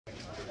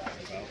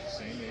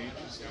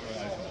They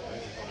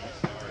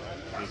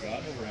got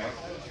in a wreck,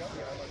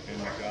 and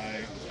the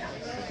guy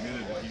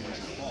admitted that he was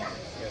at fault.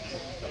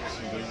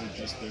 So they were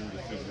just there to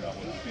figure out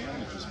what the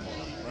damage was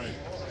for. Right.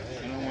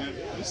 And I went,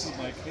 this is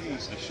my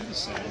case. I should have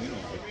said, you know,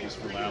 just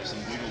for laughs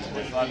and giggles,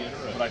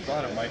 but I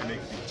thought it might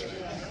make me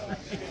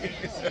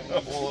a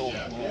little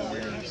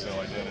weird, so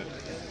I did it.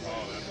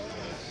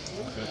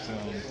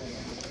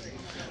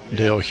 But,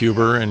 Dale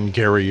Huber and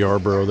Gary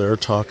Yarborough there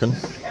talking.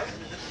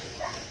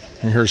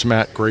 And here's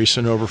Matt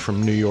Grayson over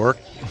from New York.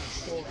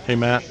 Hey,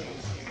 Matt.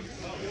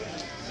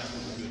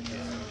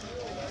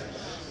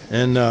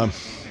 And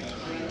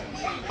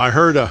I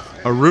heard a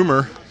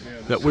rumor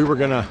that we were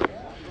going to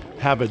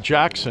have a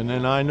Jackson,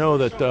 and I know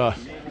that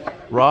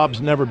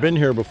Rob's never been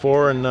here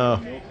before, and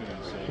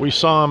we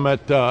saw him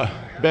at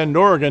Bend,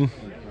 Oregon.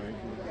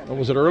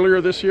 Was it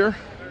earlier this year?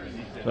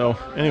 So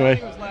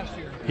anyway,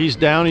 he's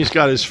down. He's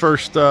got his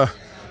first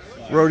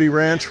Rohde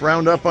Ranch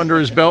Roundup under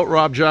his belt.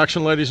 Rob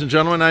Jackson, ladies and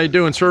gentlemen. How you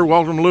doing, sir?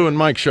 Welcome to Lou and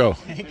Mike Show.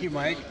 Thank you,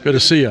 Mike. Good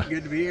to see you.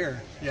 Good to be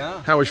here.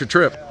 Yeah. How was your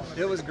trip?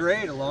 It was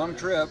great. A long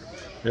trip.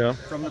 Yeah.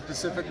 From the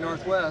Pacific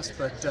Northwest,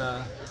 but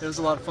it was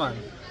a lot of fun.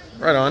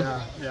 Right on.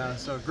 Yeah.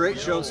 So great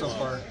show so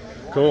far.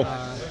 Cool.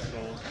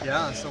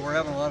 Yeah. So we're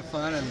having a lot of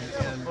fun and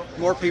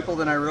more people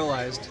than I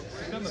realized.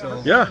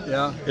 So,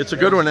 yeah, it's a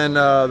good one, and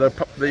the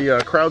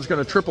crowd's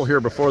going to triple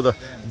here before the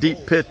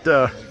deep pit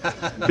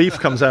beef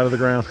comes out of the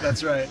ground.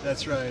 That's right.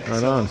 That's right.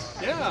 Right on.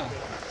 Yeah.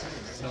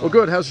 Well,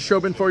 good. How's the show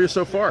been for you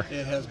so far?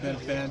 It has been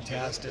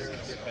fantastic.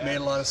 Made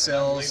a lot of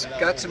sales.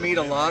 Got to meet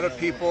a lot of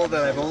people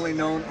that I've only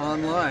known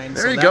online.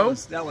 There you go.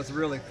 That was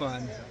really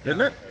fun.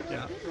 Isn't it?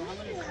 Yeah.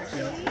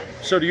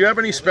 So, do you have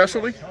any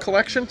specialty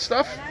collection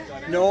stuff?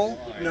 No.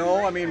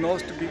 I mean,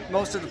 most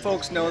of the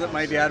folks know that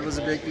my dad was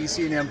a big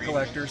EC&M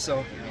collector,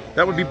 so.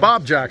 That would be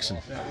Bob Jackson.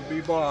 That would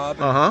be Bob.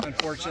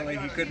 Unfortunately,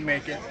 he couldn't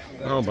make it.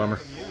 Oh, bummer.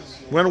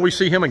 When will we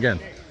see him again?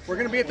 We're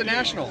going to be at the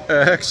National.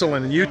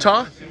 Excellent. In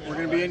Utah? We're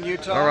going to be in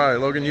Utah. All right,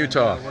 Logan,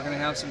 Utah. We're going to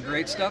have some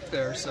great stuff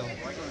there, so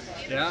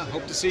yeah,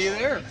 hope to see you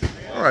there.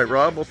 All right,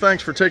 Rob. Well,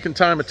 thanks for taking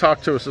time to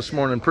talk to us this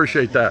morning.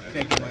 Appreciate that.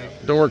 Thank you,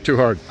 Mike. Don't work too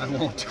hard. I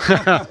won't.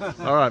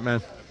 All right,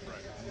 man.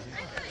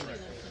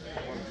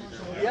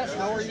 Yes,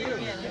 how are you?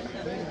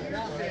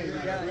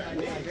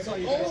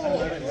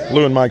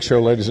 Lou and Mike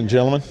Show, ladies and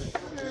gentlemen.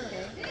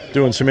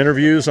 Doing some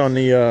interviews on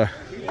the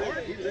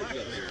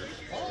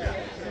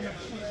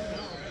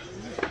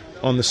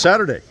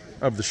Saturday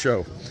of the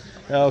show.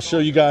 I'll show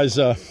you guys,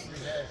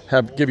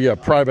 give you a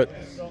private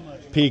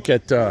peek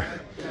at a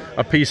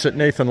piece that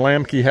Nathan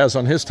Lamke has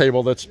on his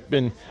table that's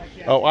been,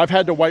 I've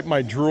had to wipe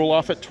my drool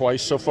off it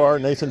twice so far.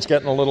 Nathan's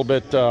getting a little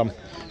bit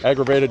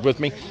aggravated with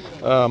me.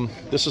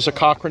 This is a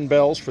Cochrane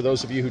Bells, for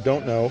those of you who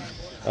don't know.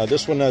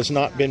 This one has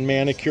not been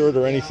manicured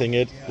or anything.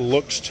 It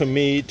looks to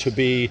me to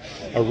be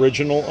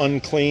original,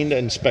 uncleaned,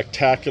 and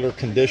spectacular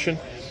condition.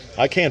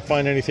 I can't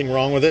find anything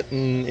wrong with it,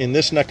 and in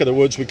this neck of the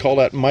woods we call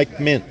that Mike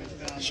Mint.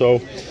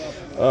 So,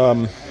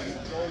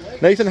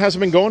 Nathan, how's it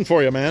been going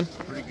for you, man?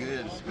 Pretty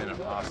good. It's been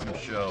an awesome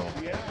show.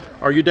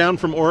 Are you down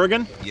from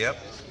Oregon? Yep.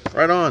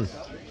 Right on.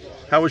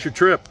 How was your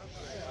trip?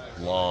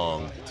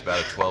 Long. It's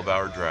about a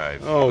 12-hour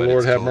drive. Oh, but Lord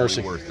it's have totally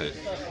mercy. Worth it.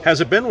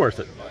 Has it been worth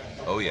it?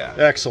 Oh, yeah.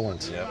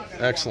 Excellent. Yep.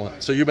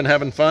 Excellent. So you've been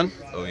having fun?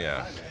 Oh,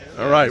 yeah.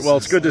 All right. Well,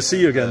 it's good to see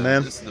you again,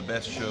 man. This is the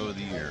best show of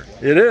the year.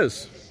 It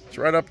is. It's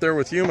right up there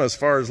with Yuma as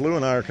far as Lou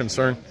and I are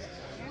concerned.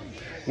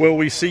 Will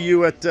we see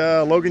you at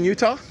Logan,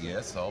 Utah?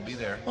 Yes, I'll be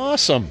there.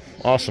 Awesome.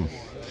 Awesome.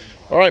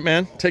 All right,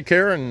 man. Take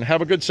care and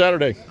have a good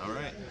Saturday. All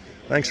right.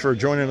 Thanks for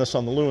joining us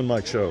on the Lou and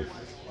Mike Show.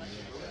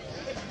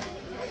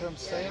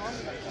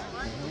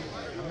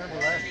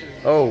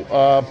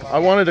 I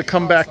wanted to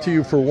come back to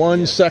you for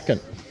 1 second.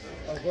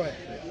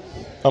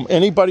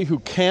 Anybody who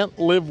can't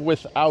live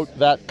without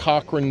that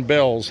Cochrane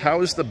Bells,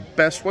 what's the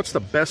best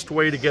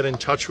way to get in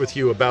touch with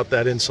you about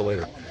that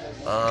insulator?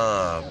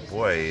 I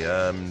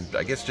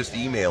guess just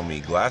email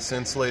me,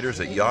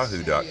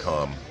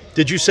 glassinsulators@yahoo.com.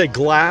 Did you say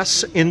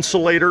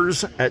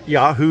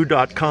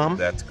glassinsulators@yahoo.com?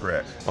 That's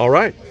correct. All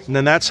right. And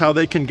then that's how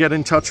they can get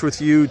in touch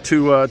with you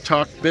to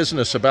talk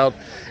business about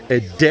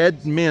a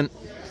dead mint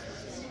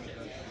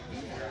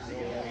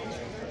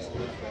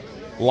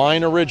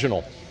line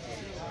original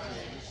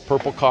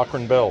purple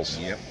Cochrane Bells.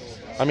 Yep.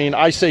 I mean,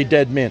 I say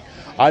dead mint.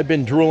 I've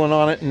been drooling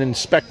on it and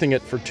inspecting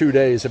it for 2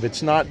 days. If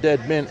it's not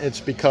dead mint,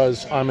 it's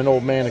because I'm an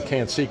old man and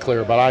can't see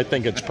clear, but I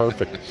think it's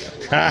perfect.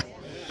 All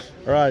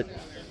right.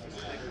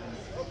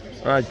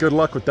 All right, good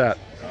luck with that.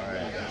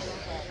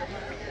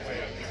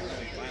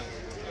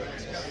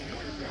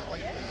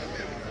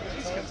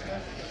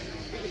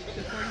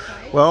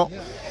 Well,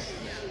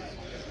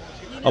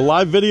 a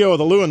live video of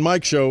the Lou and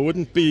Mike Show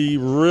wouldn't be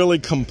really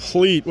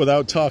complete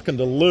without talking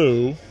to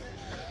Lou.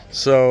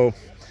 So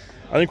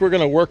I think we're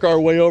going to work our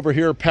way over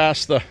here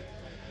past the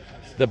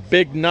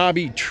big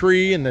knobby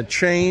tree and the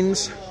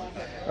chains.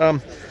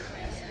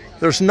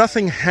 There's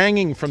nothing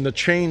hanging from the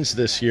chains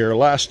this year.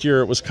 Last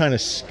year it was kind of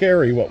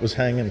scary what was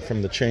hanging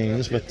from the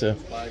chains, but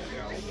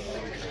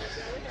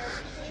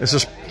this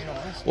is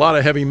a lot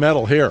of heavy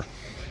metal here.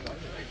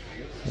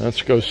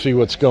 Let's go see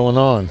what's going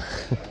on.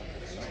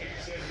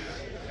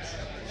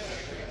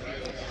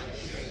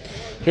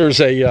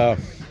 Here's a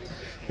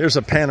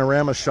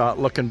panorama shot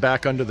looking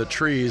back under the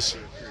trees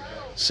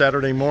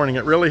Saturday morning.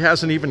 It really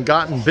hasn't even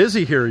gotten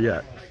busy here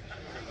yet.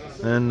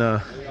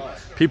 And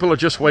people are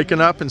just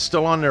waking up and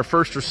still on their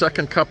first or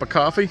second cup of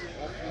coffee.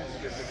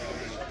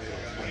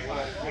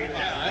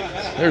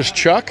 There's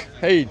Chuck.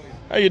 Hey,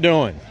 how you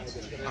doing?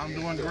 I'm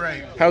doing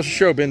great. How's the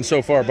show been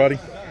so far, buddy?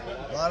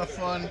 A lot of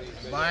fun,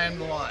 buying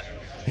a lot.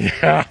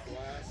 Yeah,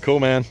 cool,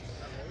 man.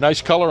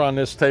 Nice color on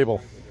this table.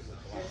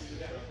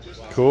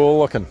 Cool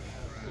looking.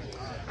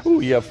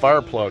 Ooh, you have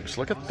fire plugs.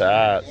 Look at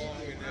that.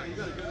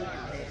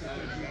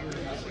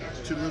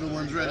 Two little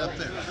ones right up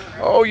there.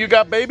 Oh, you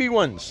got baby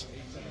ones.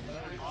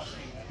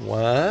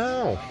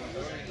 Wow.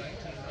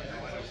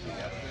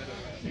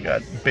 You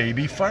got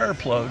baby fire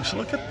plugs.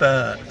 Look at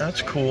that.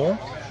 That's cool.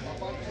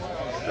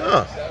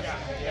 Huh.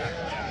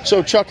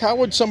 So, Chuck, how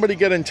would somebody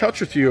get in touch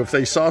with you if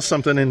they saw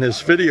something in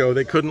this video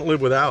they couldn't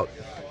live without?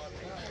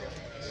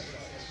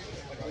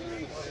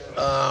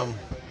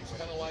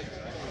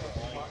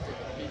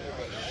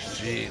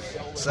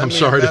 I'm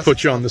sorry to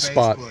put you on the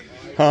spot.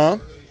 Huh?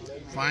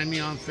 Find me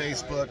on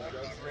Facebook.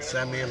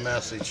 Send me a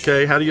message.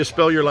 Okay, how do you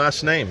spell your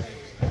last name?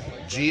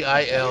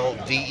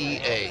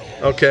 Gildea.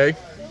 Okay.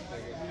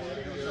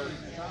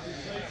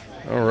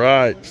 All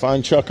right.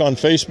 Find Chuck on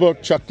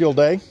Facebook, Chuck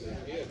Gildea.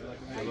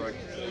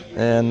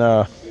 And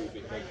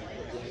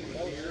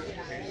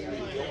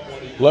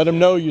let him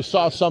know you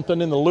saw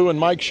something in the Lou and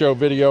Mike show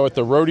video at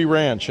the Rohde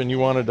Ranch and you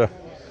wanted to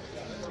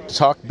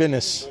talk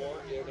business.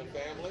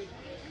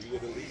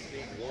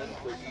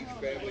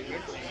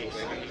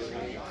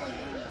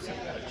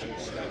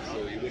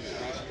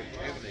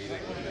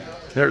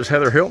 There's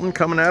Heather Hilton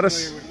coming at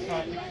us.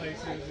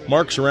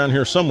 Mark's around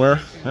here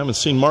somewhere. I haven't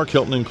seen Mark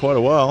Hilton in quite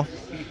a while.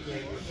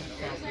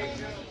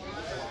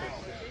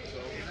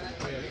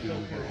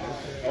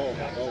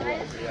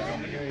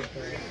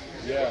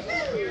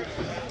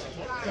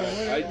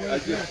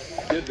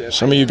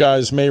 Some of you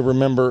guys may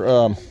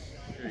remember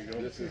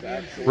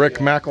Rick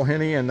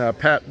McElhenney and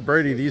Pat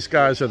Brady. These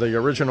guys are the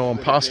original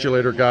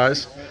Impostulator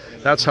guys.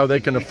 That's how they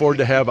can afford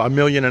to have $1.5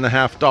 million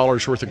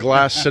worth of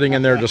glass sitting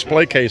in their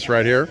display case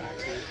right here.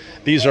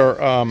 These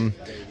are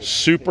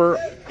super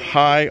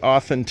high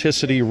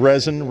authenticity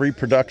resin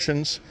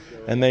reproductions,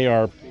 and they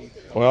are,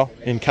 well,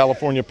 in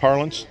California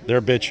parlance,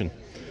 they're bitching.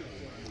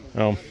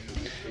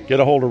 Get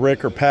a hold of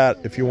Rick or Pat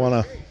if you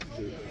want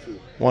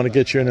to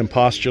get you an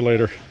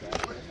Impostulator.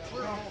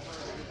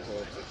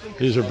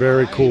 These are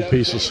very cool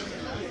pieces.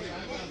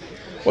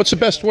 What's the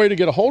best way to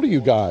get a hold of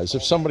you guys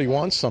if somebody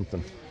wants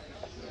something?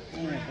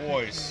 Oh,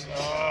 boys.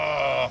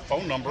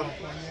 Phone number.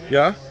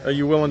 Yeah? Are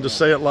you willing to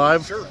say it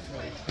live? Sure.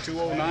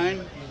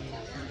 209,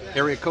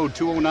 area code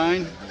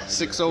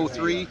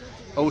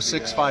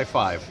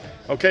 209-603-0655.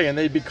 Okay, and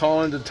they'd be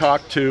calling to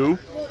talk to?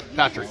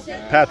 Patrick.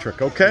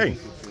 Patrick, okay.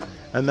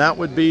 And that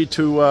would be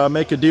to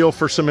make a deal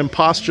for some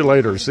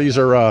Impostulators. These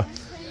are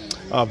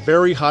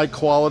very high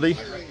quality.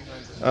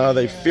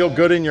 They feel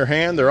good in your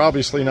hand. They're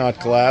obviously not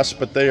glass,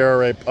 but they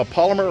are a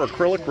polymer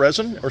acrylic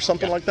resin or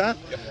something like that.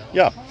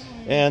 Yeah.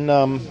 And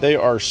they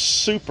are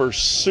super,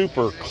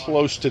 super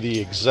close to the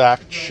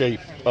exact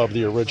shape of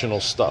the original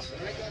stuff.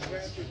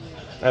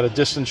 At a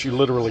distance, you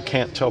literally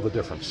can't tell the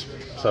difference.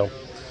 So,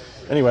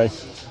 anyway,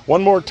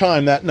 one more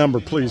time, that number,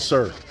 please,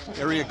 sir.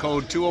 Area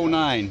code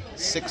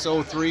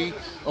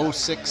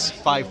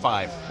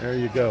 209-603-0655. There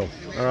you go.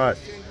 All right.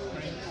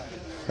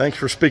 Thanks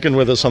for speaking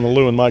with us on the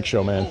Lou and Mike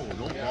show, man. And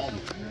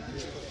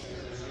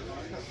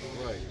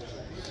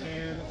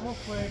it's all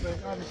clay, but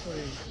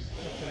obviously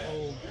it's an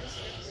old,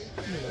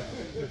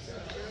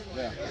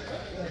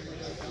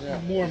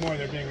 more and more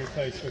they're being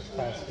replaced with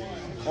plastic.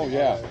 Oh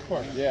yeah, of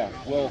course. Yeah.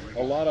 Well,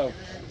 a lot of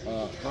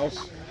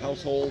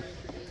household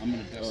I'm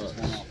going to dust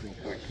this one off real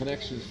quick.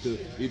 connections to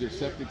either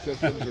septic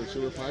systems or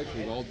sewer pipes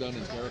is all done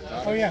in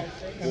terracotta. Oh yeah.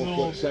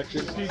 4-foot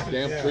sections.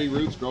 Damn tree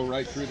roots grow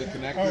right through the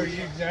connectors. Oh,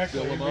 exactly.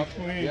 Fill them up.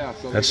 Yeah.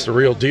 So That's the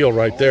real deal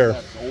right there.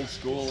 Old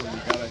school, and you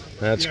gotta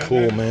That's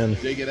cool, man.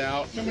 dig it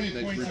out So many and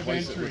then points of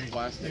replace it entry, with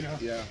plastic. you know.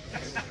 Yeah.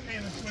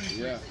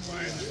 Yeah.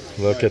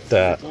 Look at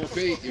that. 4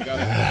 feet, you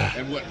gotta,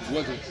 and what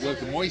was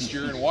the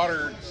moisture and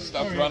water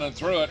stuff running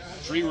through it?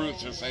 Tree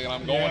roots are saying,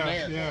 "I'm going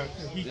there." Yeah.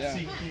 Heat Yeah,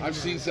 seek, I've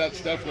seen that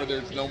stuff where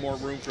there's no more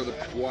room for the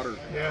water.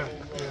 Yeah.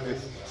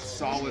 It's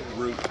solid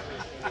root.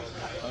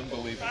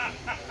 Unbelievable.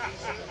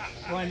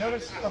 Well, I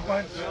noticed a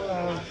bunch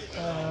of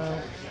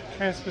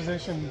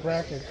transposition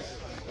brackets.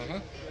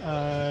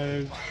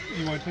 You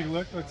want to take a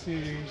look? Let's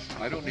see.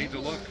 I don't need to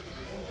look.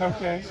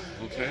 Okay.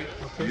 Okay.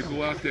 You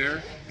go out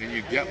there and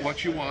you get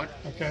what you want.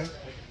 Okay.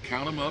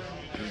 Count them up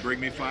and bring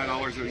me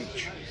 $5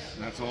 each.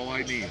 That's all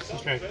I need.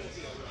 Okay.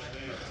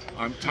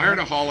 I'm tired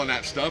of hauling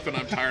that stuff, and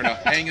I'm tired of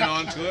hanging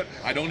on to it.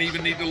 I don't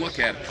even need to look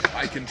at it.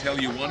 I can tell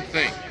you one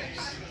thing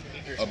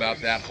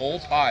about that whole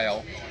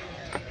pile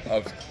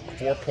of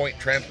 4-point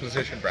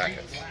transposition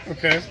brackets.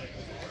 Okay.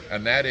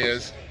 And that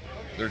is,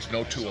 there's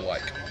no two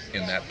alike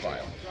in that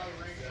pile.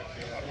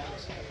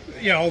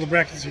 Yeah, all the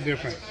brackets are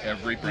different.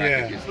 Every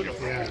bracket Yeah. is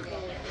different. Yeah.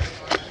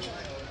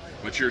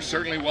 But you're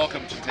certainly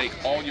welcome to take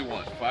all you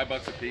want.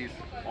 $5 a piece,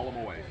 Haul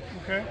them away.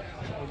 Okay.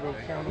 We'll go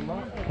count them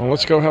up. Well,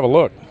 let's go have a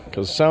look,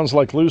 because it sounds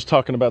like Lou's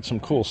talking about some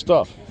cool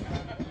stuff.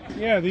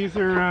 Yeah, these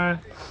are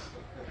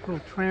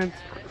little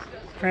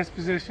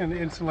transposition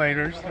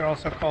insulators. They're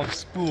also called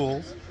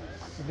spools.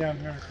 They're down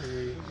here for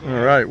the...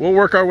 All right, we'll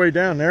work our way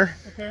down there.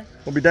 Okay.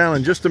 We'll be down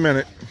in just a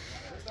minute.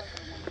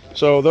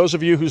 So those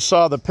of you who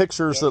saw the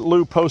pictures that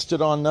Lou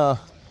posted on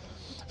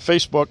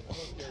Facebook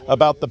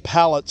about the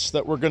pallets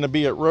that were going to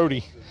be at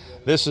Rohde,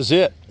 this is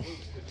it.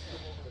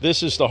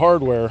 This is the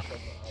hardware.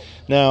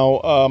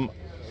 Now,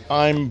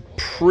 I'm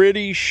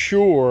pretty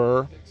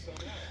sure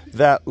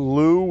that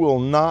Lou will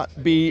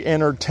not be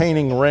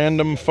entertaining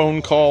random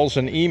phone calls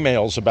and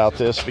emails about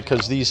this,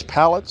 because these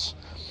pallets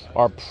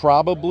are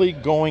probably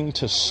going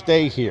to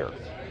stay here.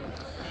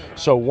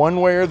 So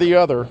one way or the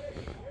other,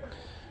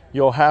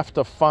 you'll have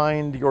to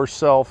find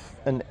yourself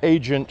an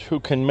agent who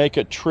can make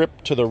a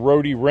trip to the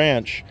Rohde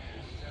Ranch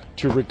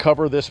to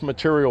recover this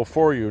material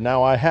for you.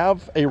 Now, I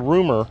have a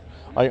rumor,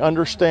 I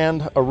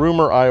understand a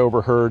rumor I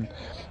overheard,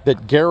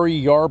 that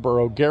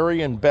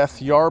Gary and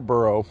Beth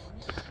Yarborough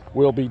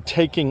will be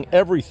taking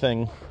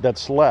everything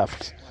that's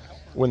left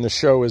when the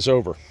show is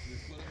over.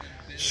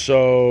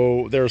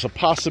 So there's a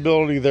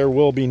possibility there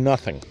will be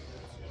nothing.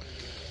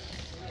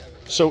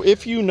 So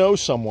if you know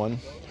someone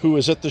who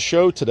is at the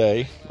show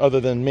today, other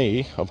than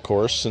me, of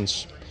course,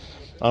 since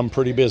I'm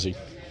pretty busy,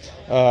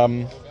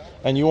 and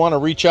you want to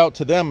reach out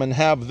to them and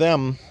have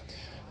them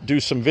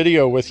do some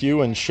video with you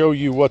and show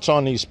you what's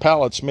on these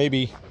pallets,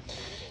 maybe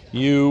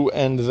you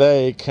and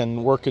they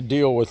can work a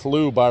deal with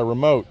Lou by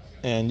remote,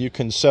 and you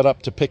can set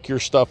up to pick your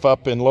stuff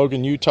up in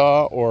Logan,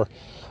 Utah, or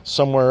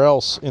somewhere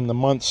else in the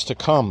months to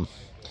come.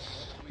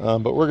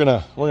 But we're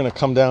gonna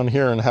come down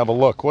here and have a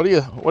look. What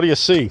do you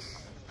see?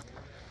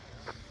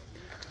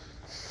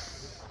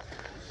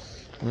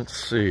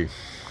 Let's see.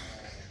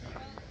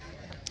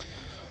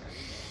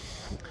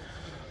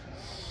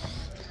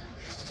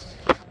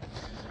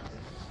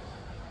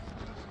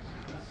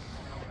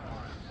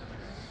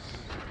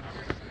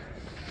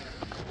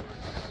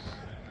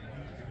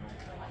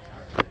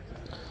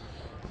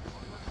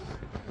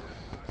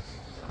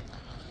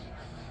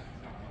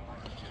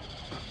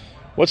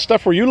 What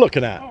stuff were you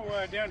looking at?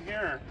 Oh, down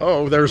here.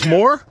 Oh, there's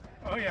more?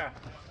 Oh, yeah.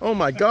 Oh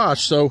my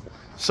gosh. So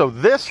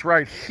this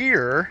right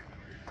here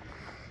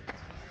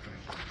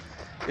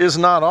is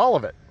not all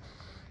of it.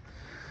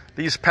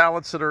 These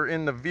pallets that are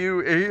in the view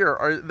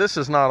here, this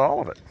is not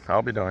all of it.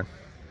 I'll be darned.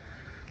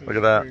 Look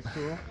at that. Very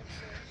cool.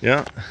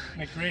 Yeah.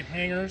 Make great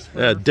hangers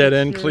for dead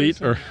end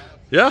cleat, or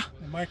yeah.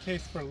 In my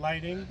case, for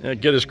lighting. Yeah,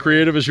 get as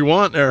creative as you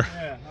want there.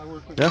 Yeah, I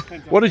work with. Yeah.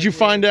 What did you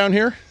find down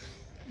here?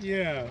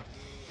 Yeah.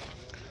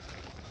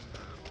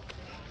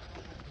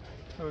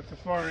 So at the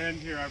far end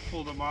here, I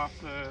pulled them off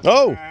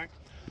the rack.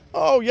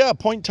 Oh yeah,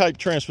 point type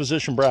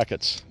transposition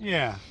brackets.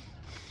 Yeah.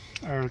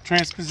 Or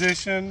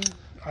transposition,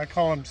 I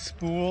call them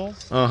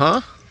spools.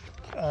 Uh-huh.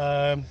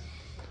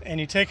 And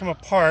you take them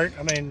apart.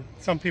 I mean,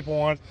 some people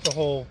want the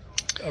whole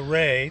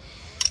array,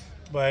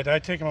 but I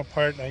take them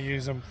apart and I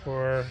use them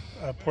for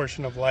a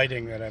portion of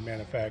lighting that I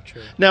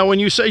manufacture. Now, when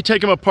you say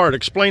take them apart,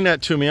 explain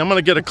that to me. I'm going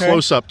to get a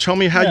close-up. Tell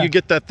me how you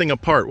get that thing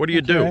apart. What do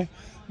you do?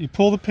 You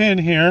pull the pin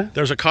here.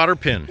 There's a cotter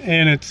pin.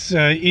 And it's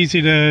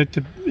easy to,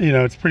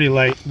 it's pretty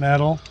light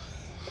metal.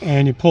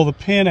 And you pull the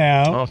pin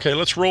out. Okay,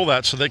 let's roll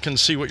that so they can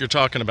see what you're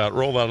talking about.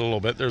 Roll that a little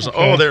bit. There's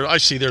there. I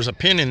see. There's a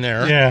pin in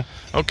there. Yeah.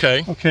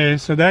 Okay. Okay,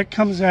 so that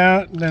comes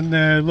out, and then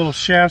the little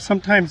shaft.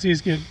 Sometimes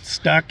these get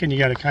stuck, and you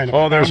got to kind of.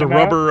 Oh, there's a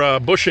rubber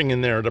bushing in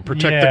there to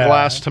protect the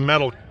glass to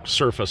metal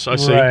surface. I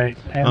see. Right,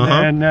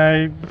 and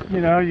then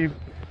you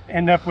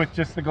end up with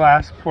just the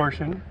glass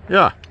portion.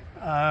 Yeah.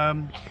 I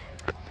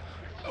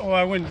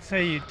wouldn't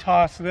say you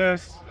toss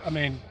this. I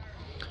mean,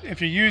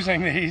 if you're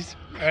using these,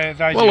 as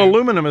I do.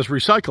 Aluminum is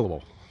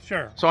recyclable.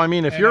 Sure. So, I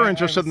mean, if you're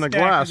interested in the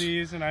glass,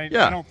 these and I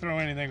don't throw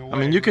anything away. I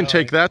mean, you can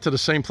take that to the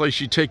same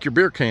place you take your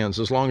beer cans,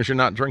 as long as you're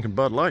not drinking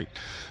Bud Light.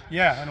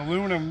 Yeah, and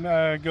aluminum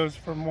goes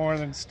for more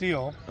than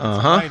steel. It's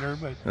lighter,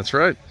 but that's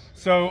right.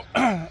 So,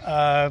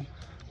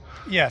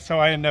 so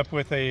I end up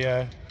with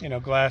a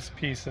glass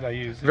piece that I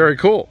use. Very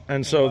cool.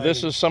 And so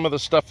this is some of the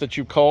stuff that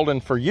you called,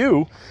 and for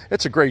you,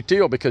 it's a great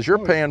deal because you're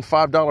paying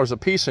 $5 a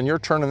piece, and you're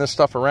turning this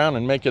stuff around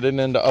and making it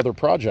into other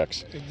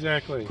projects.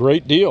 Exactly.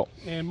 Great deal.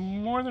 And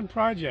more than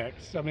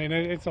projects. I mean,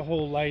 it's a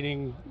whole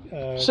lighting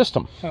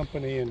system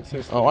company and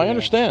system. Oh, I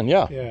understand.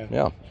 Yeah.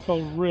 It's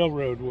called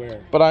Railroad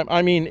Wear. But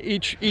I mean,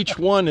 each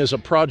one is a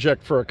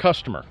project for a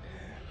customer.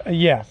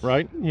 Yes.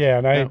 Right. Yeah.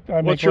 And I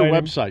what's your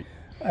website?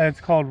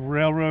 It's called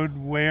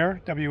railroadware,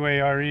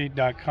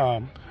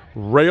 WARE.com.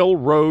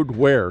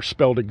 Railroadware,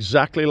 spelled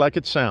exactly like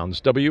it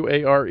sounds,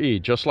 WARE,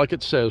 just like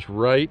it says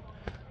right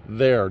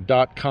there,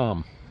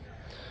 .com.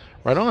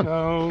 Right on.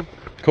 So,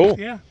 cool.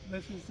 Yeah,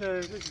 this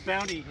is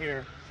Bounty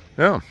here.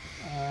 Yeah.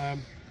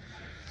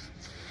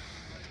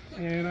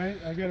 And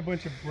I got a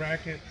bunch of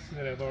brackets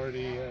that I've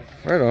already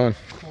right on.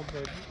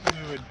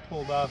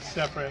 Pulled off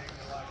separate.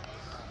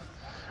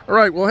 All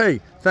right, well,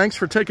 hey, thanks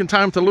for taking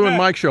time to Lou and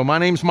Mike show. My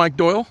name's Mike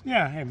Doyle.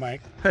 Yeah, hey,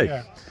 Mike. Hey.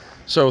 Yeah.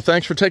 So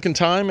thanks for taking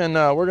time, and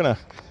we're going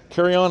to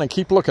carry on and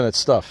keep looking at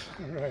stuff.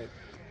 All right.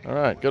 All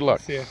right, good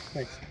luck. See you.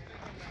 Thanks.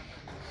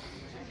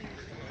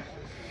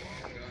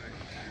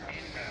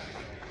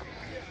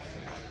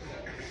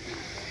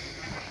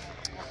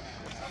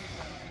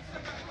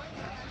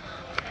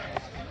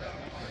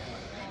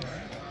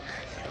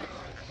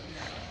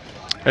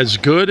 As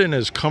good and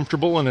as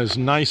comfortable and as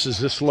nice as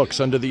this looks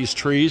under these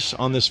trees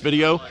on this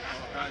video,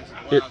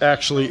 it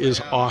actually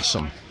is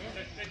awesome.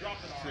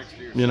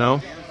 You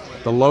know,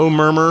 the low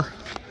murmur,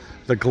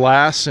 the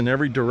glass in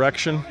every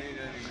direction,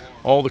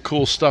 all the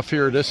cool stuff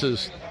here. This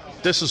is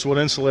what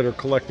insulator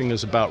collecting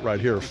is about right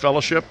here.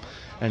 Fellowship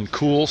and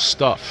cool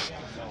stuff.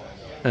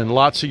 And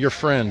lots of your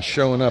friends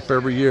showing up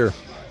every year.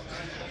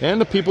 And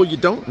the people you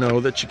don't know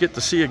that you get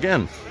to see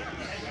again.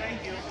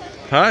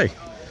 Hi.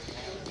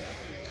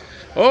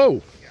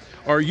 Oh,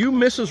 are you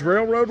Mrs.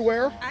 Railroad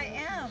Wear? I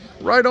am.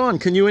 Right on.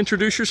 Can you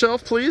introduce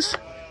yourself, please?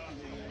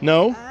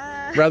 No?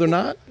 Rather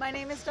not? My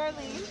name is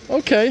Darlene.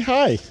 Okay,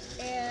 hi.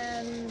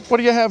 And What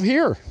do you have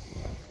here?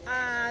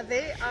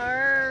 they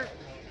are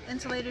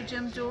insulator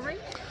gem jewelry.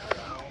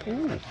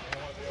 Ooh.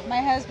 My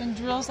husband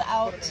drills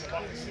out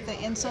the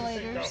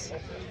insulators.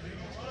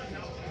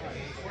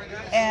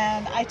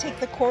 And I take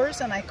the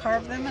cores and I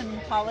carve them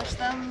and polish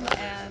them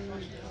and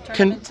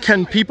turn them into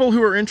Can people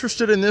who are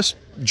interested in this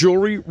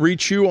jewelry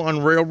reach you on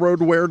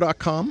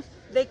railroadwear.com?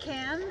 They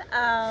can.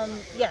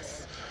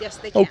 Yes,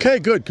 they can. Okay,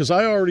 good, because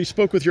I already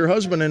spoke with your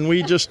husband and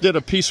we just did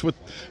a piece with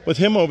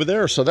him over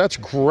there, so that's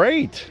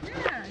great.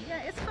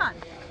 Yeah, it's fun.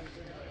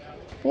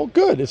 Well,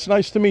 good. It's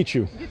nice to meet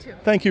you. You too.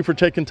 Thank you for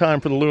taking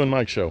time for the Lou and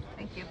Mike show.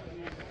 Thank you.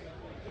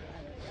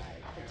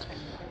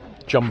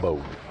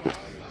 Jumbo.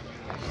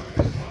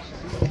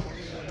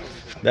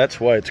 That's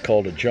why it's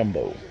called a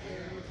jumbo,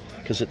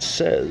 because it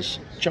says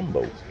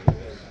jumbo.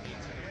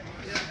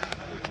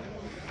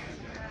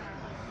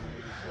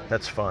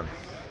 That's fun.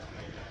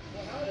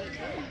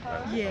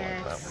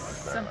 Yes,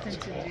 something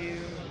to do.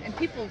 And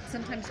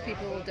sometimes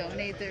people will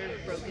donate their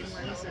broken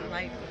ones and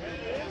like.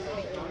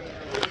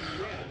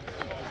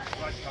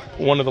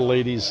 One of the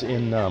ladies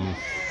in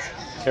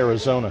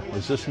Arizona.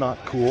 Is this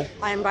not cool?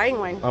 I'm buying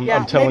one.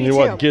 I'm telling you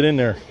what, get in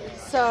there.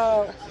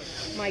 So,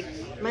 my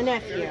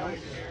nephew.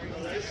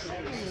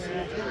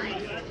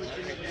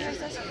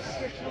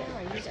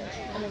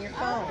 On your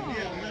phone.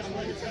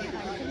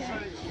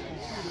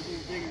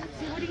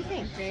 What do you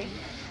think, Jay?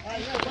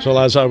 So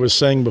as I was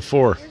saying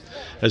before,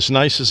 as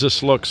nice as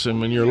this looks,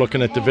 and when you're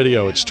looking at the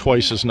video, it's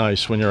twice as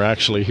nice when you're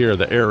actually here.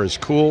 The air is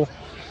cool,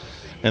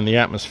 and the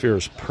atmosphere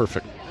is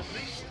perfect.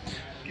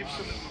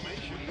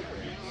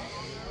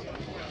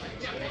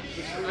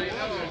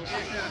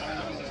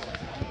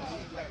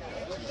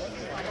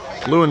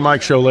 Lou and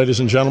Mike Show, ladies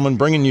and gentlemen,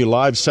 bringing you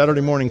live Saturday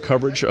morning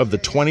coverage of the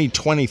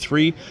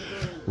 2023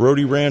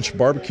 Rohde Ranch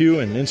Barbecue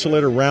and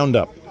Insulator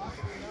Roundup.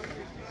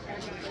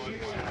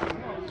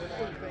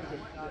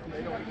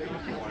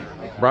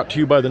 Brought to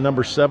you by the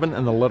number 7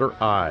 and the letter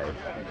I.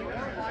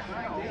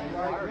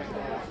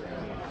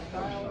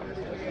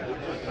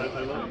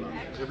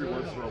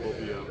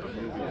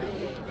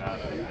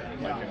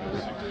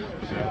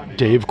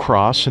 Dave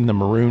Cross in the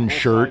maroon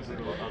shirt,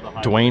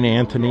 Dwayne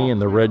Anthony in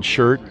the red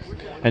shirt,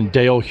 and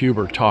Dale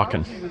Huber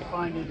talking.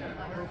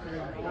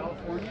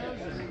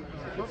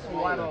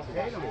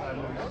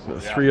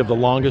 Three of the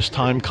longest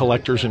time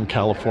collectors in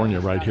California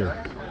right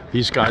here.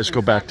 These guys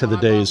go back to the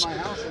days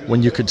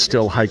when you could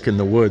still hike in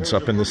the woods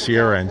up in the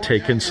Sierra and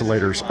take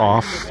insulators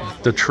off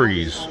the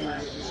trees.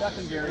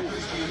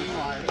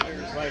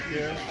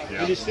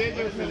 And it stayed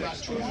there for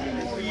like 2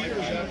 more years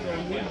after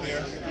I moved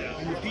there.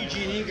 And the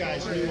PG&E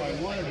guys knew I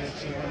wanted it,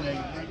 so when they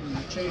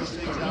changed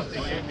things out, they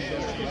gave me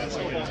those. That's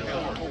the way to go.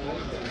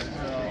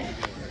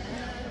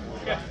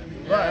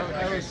 But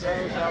I was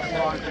out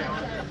blocking down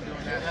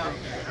doing that.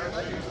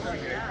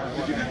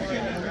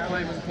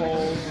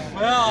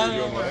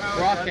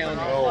 Rock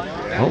County.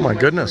 Oh my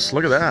goodness,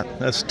 look at that.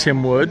 That's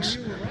Tim Woods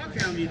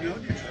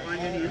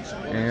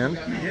and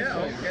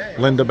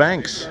Linda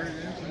Banks.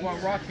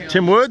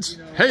 Tim Woods,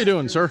 how you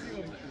doing, sir?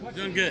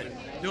 Doing good.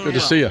 Good to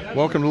see you.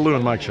 Welcome to the Lou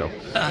and Mike Show.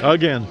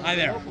 Again. Hi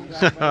there.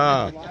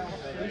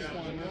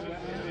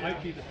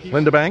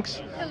 Linda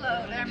Banks.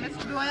 Hello there,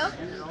 Mr. Doyle.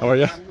 How are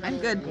you? I'm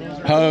good.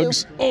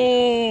 Hugs.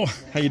 Oh,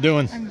 how you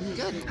doing? I'm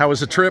good. How was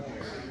the trip?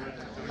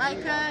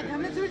 Like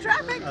coming through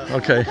traffic.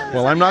 Okay.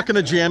 Well, I'm not going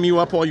to jam you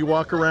up while you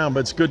walk around,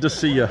 but it's good to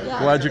see you.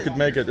 Glad you could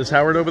make it. Is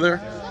Howard over there?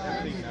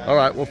 All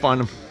right, we'll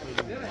find him.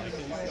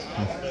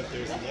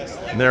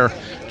 And they're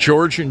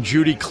George and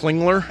Judy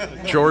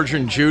Klingler. George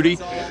and Judy,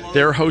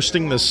 they're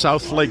hosting the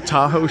South Lake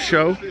Tahoe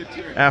show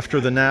after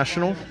the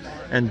National.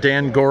 And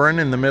Dan Gorin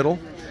in the middle.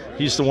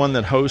 He's the one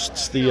that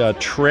hosts the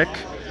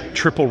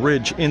Triple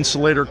Ridge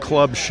Insulator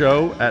Club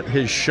show at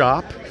his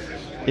shop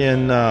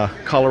in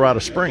Colorado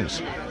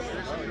Springs.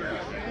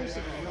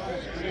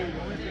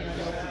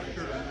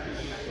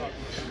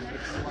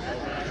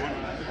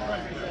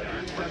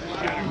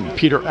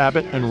 Peter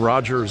Abbott and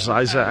Roger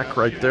Zizak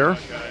right there.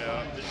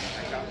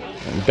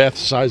 And Beth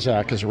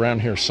Zizak is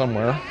around here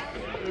somewhere.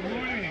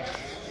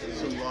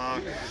 Some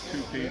lock,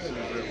 2 pieces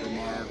that were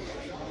marked.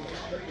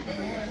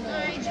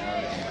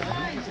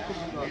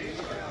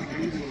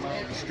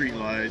 Street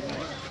light.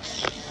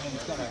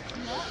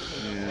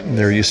 And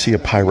there you see a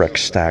Pyrex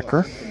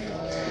stacker.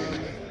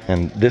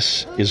 And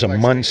this is a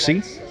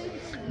Muncie,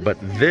 but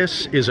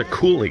this is a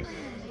Cooley.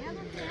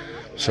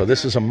 So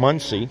this is a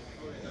Muncie,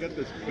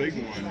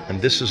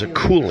 and this is a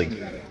Cooley.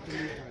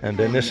 And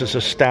then this is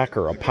a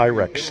stacker, a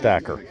Pyrex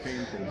stacker.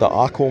 The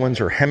aqua ones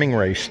are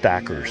Hemingway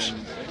stackers.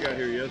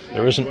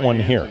 There isn't one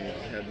here.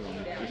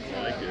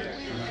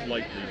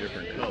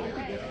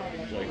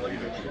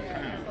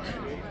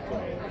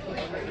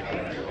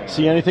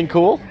 See anything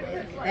cool?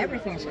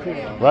 Everything's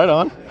cool. Right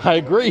on. I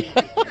agree.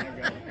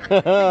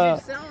 You're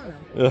selling them.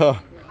 Yeah.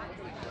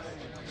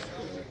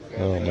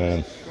 Oh,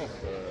 man.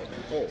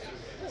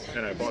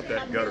 And I bought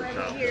that gutter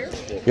top.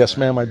 Yes,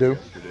 ma'am, I do.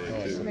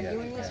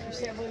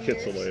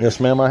 Insulator.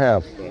 Yes, ma'am, I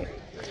have.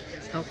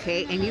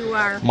 Okay, and you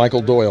are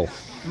Michael Doyle.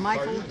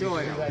 Michael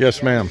Doyle.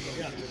 Yes, ma'am.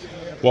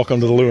 Welcome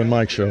to the Lou and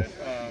Mike Show.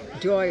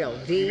 Doyle,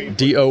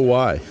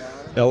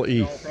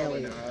 D-O-Y-L-E.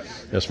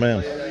 Yes,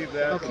 ma'am.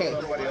 Okay,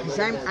 because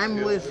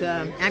I'm with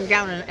I'm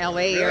down in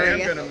L.A.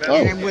 area,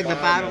 and I'm with the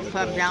Bottle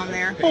Club down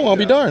there. Oh, I'll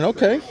be darned.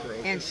 Okay.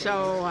 And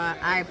so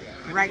I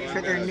write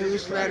for their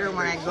newsletter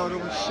when I go to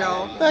a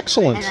show.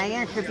 Excellent. And I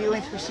interview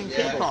interesting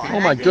people. Oh,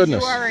 my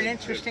goodness. You are an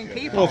interesting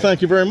people. Well,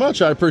 thank you very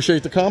much. I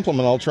appreciate the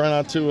compliment. I'll try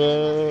not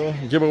to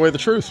give away the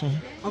truth.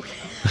 Okay.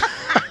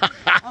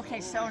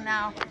 Okay, so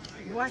now,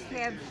 what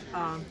have...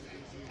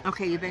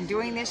 okay, you've been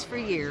doing this for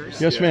years.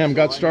 Yes, ma'am.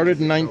 Got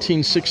started in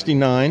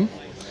 1969.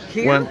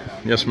 Here?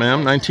 Yes,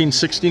 ma'am.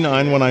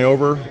 1969 when I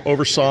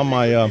oversaw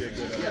my...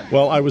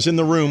 well, I was in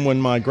the room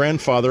when my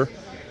grandfather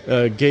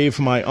gave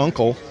my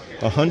uncle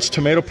a Hunt's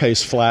tomato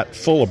paste flat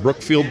full of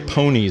Brookfield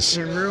ponies.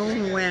 The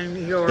room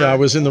when your... Yeah, I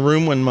was in the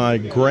room when my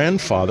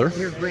grandfather...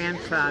 Your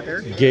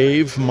grandfather...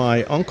 Gave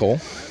my uncle...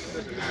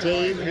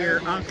 Gave your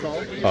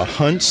uncle... A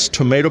Hunt's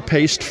tomato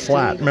paste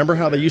flat. Remember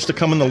how they used to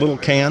come in the little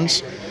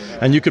cans?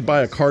 And you could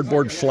buy a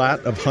cardboard flat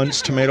of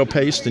Hunt's tomato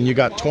paste and you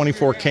got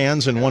 24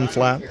 cans in one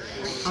flat?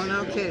 Oh,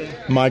 no kidding.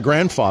 My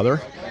grandfather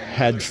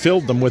had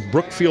filled them with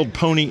Brookfield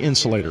pony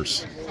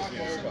insulators.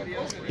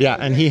 Yeah,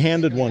 and he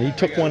handed one. He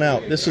took one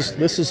out. This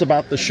is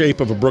about the shape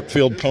of a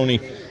Brookfield pony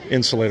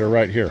insulator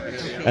right here.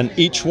 And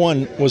each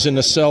one was in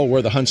a cell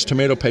where the Hunt's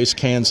tomato paste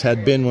cans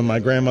had been when my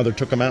grandmother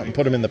took them out and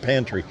put them in the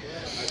pantry.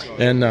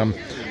 And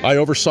I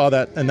oversaw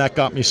that, and that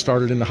got me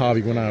started in the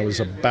hobby when I was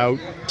about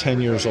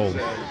 10 years old.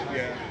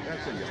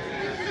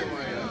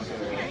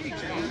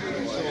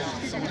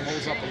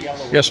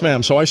 Yes,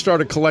 ma'am. So I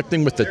started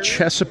collecting with the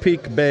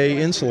Chesapeake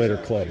Bay Insulator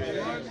Club.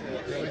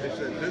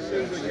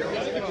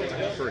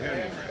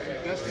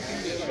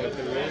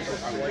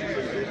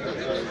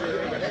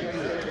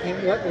 In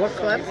what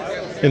club?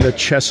 In the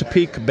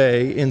Chesapeake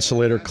Bay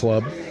Insulator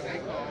Club.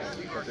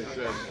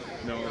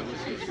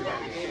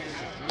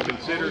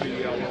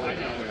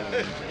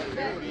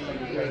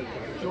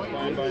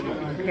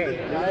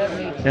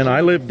 And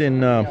I lived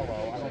in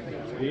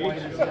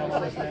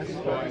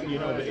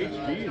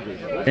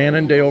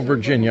Annandale,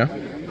 Virginia.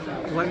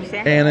 What is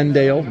that?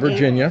 Annandale,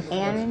 Virginia.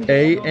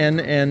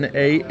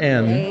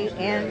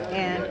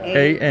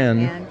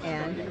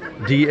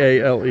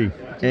 A-N-N-A-N-A-N-D-A-L-E.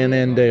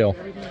 Annandale.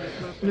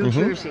 New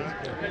Jersey.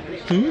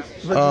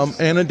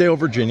 Annandale,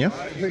 Virginia.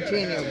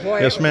 Virginia.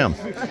 Boy, yes, ma'am.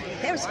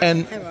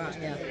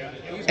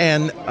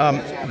 And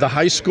the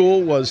high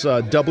school was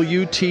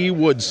W.T.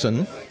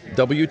 Woodson.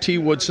 W.T.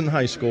 Woodson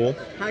High School.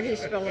 How do you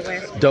spell the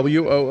last name?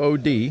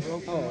 W-O-O-D-S-O-N.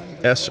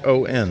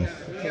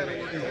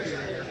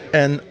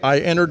 And I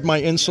entered my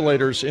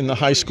insulators in the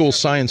high school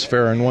science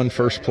fair and won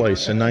first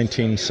place in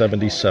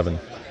 1977.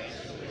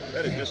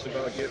 That'd just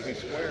about get me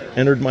square.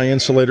 Entered my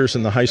insulators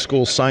in the high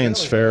school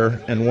science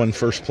fair and won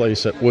first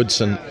place at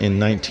Woodson in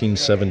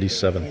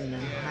 1977. In the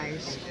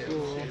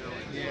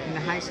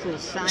high school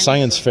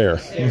science fair.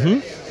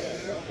 Mm-hmm.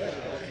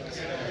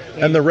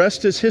 And the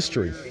rest is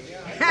history.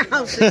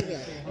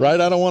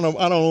 Right? I don't want to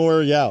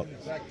wear you out.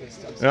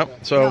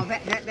 Yep. So. No,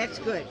 that's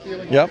good.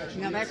 Yep.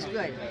 No, that's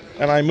good.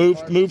 And I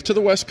moved to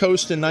the West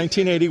Coast in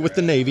 1980 with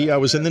the Navy. I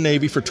was in the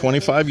Navy for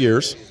 25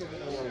 years.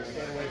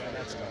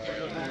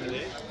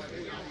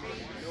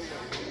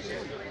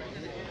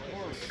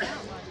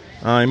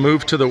 I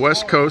moved to the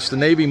West Coast. The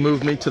Navy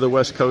moved me to the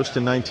West Coast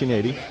in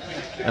 1980,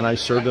 and I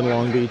served in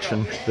Long Beach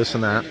and this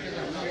and that.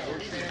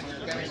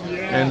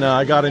 And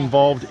I got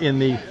involved in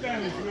the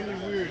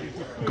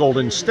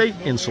Golden State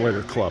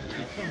Insulator Club.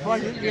 Well,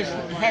 you just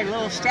had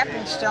little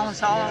stepping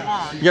stones all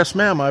along. Yes,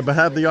 ma'am. I've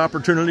had the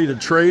opportunity to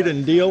trade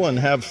and deal and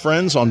have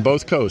friends on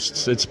both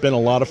coasts. It's been a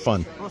lot of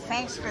fun. Well,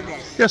 thanks for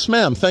this. Yes,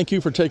 ma'am. Thank you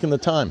for taking the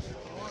time.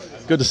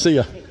 Good to see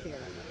you.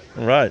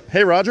 All right.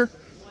 Hey, Roger.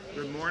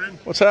 Good morning.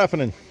 What's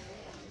happening?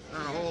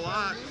 Not a whole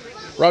lot.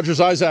 Roger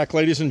Zizak,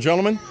 ladies and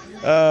gentlemen.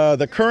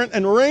 The current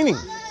and reigning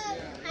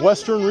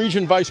Western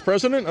Region Vice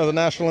President of the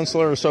National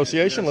Insulator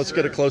Association. Let's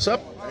get a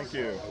close-up. Thank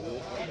you.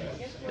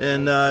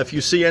 And if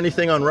you see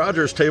anything on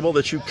Roger's table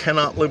that you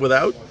cannot live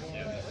without,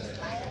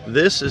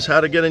 this is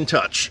how to get in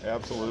touch.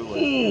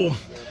 Absolutely. Ooh.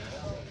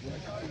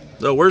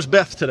 So where's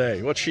Beth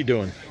today? What's she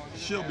doing?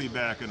 She'll be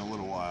back in a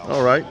little while.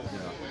 All right.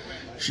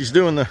 She's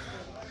doing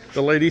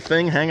the lady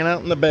thing, hanging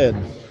out in the bed,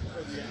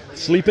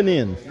 sleeping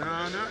in. No,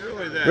 not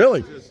really that.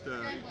 Really? Just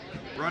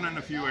running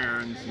a few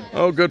errands.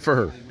 Oh, good for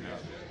her. Yeah.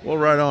 Well,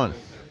 right on.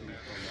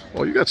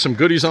 Well, you got some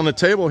goodies on the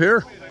table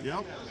here.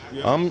 Yep.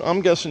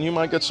 I'm guessing you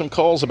might get some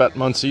calls about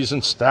Muncies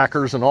and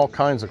stackers and all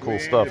kinds of cool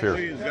stuff here.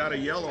 It's got a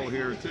yellow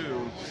here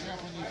too.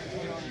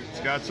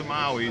 It's got some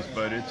owies,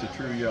 but it's a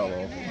true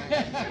yellow.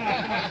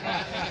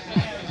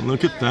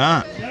 Look at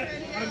that.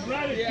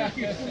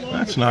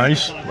 That's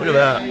nice. Look at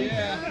that.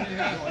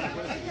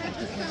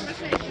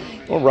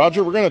 Well,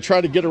 Roger, we're going to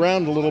try to get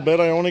around a little bit.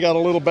 I only got a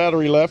little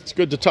battery left. It's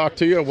good to talk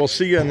to you. We'll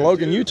see you in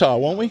Logan, Utah,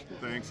 won't we?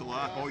 Thanks a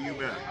lot. Oh, you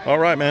bet. All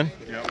right, man.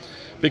 Yep.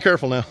 Be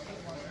careful now.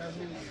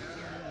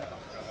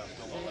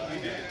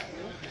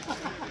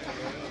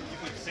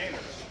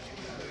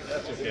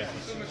 That's okay.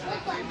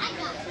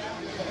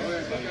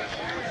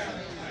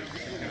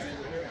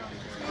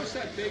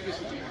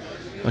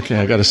 Okay,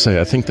 I got to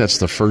say, I think that's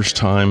the first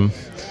time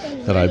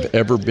that I've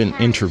ever been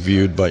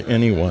interviewed by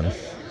anyone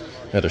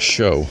at a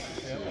show.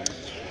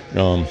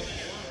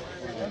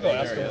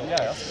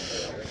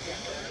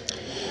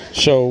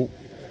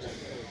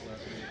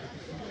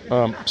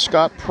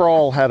 Scott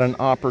Prawl had an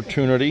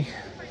opportunity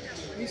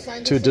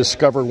to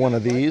discover one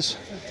of these,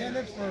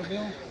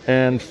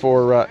 and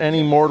for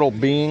any mortal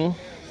being,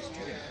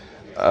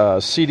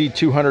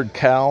 CD200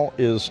 cal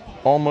is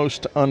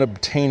almost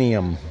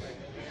unobtainium.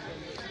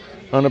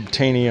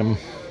 Unobtainium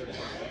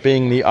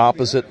being the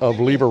opposite of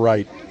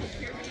leverite.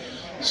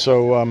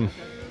 So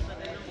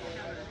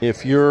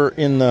if you're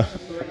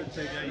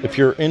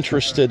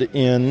interested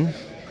in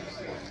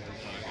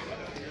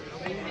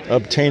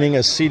obtaining a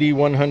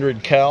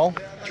CD100 cal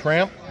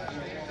tramp,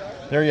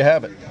 there you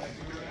have it.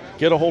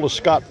 Get a hold of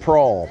Scott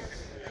Prawl,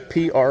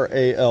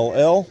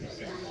 P-R-A-L-L,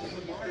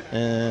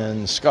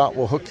 and Scott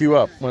will hook you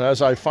up.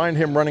 As I find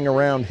him running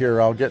around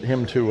here, I'll get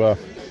him to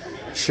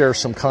share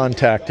some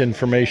contact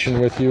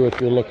information with you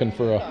if you're looking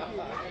for a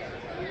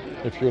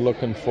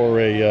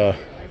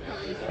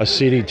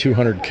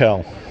CD200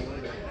 cal.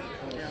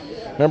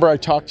 Remember I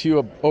talked to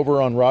you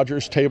over on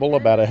Roger's table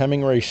about a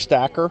Hemingway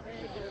stacker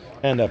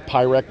and a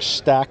Pyrex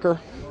stacker?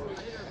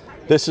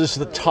 This is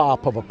the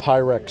top of a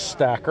Pyrex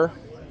stacker,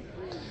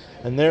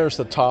 and there's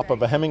the top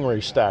of a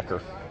Hemingway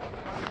stacker.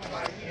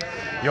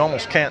 You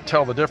almost can't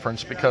tell the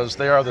difference because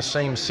they are the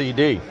same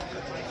CD.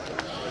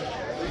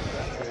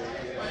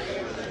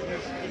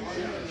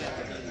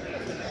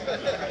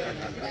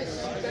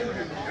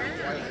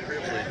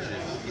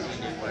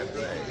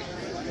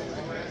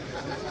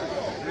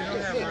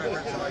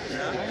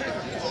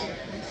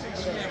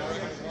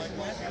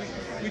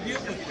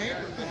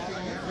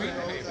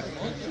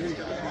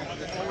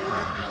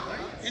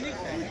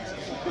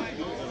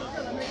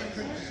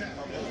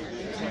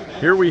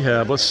 Here we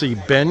have, let's see,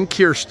 Ben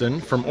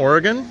Kirsten from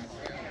Oregon.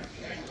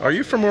 Are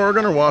you from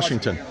Oregon or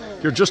Washington?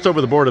 You're just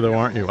over the border though,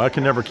 aren't you? I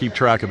can never keep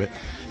track of it.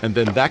 And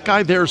then that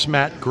guy there's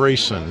Matt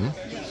Grayson.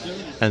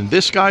 And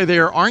this guy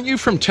there, aren't you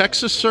from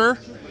Texas, sir?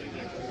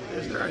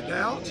 Is there a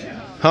doubt?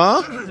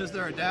 Huh? Is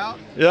there a doubt?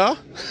 Yeah?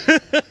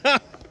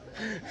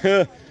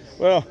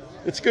 Well,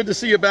 it's good to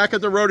see you back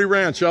at the Rohde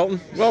Ranch, Elton.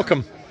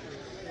 Welcome.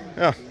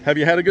 Yeah. Have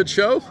you had a good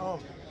show?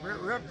 Oh,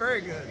 very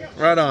good.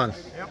 Right on.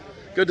 Yep.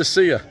 Good to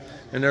see you.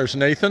 And there's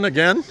Nathan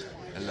again.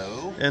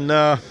 Hello.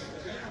 And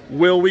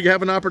will we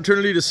have an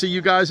opportunity to see you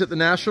guys at the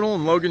National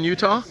in Logan,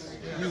 Utah?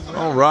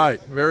 All right.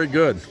 Very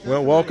good.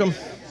 Well, welcome.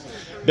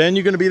 Ben,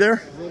 you going to be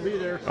there? We'll be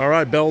there. All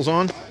right. Bell's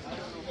on.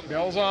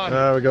 Bell's on.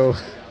 There we go.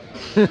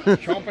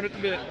 Chomping at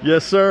the bit.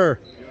 Yes, sir.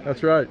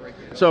 That's right.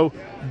 So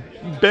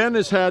Ben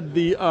has had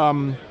the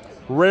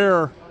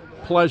rare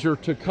pleasure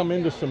to come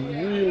into some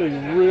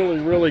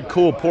really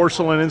cool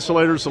porcelain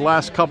insulators the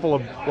last couple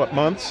of,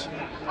 months?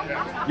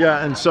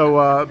 Yeah, and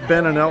so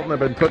Ben and Elton have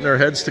been putting their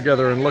heads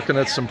together and looking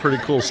at some pretty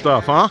cool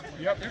stuff, huh?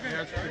 Yep,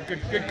 yeah, it's been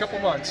a good couple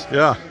months.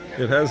 Yeah,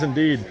 it has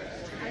indeed.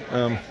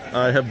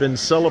 I have been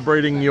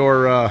celebrating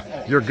your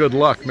good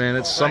luck, man.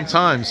 It's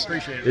sometimes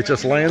it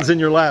just lands in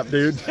your lap,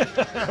 dude.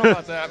 How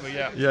about that? But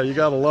yeah. Yeah, you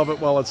gotta love it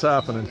while it's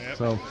happening. Yep.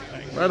 So,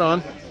 right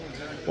on.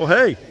 Well,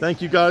 hey,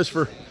 thank you guys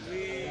for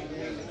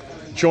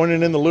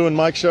joining in the Lou and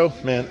Mike show.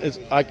 Man,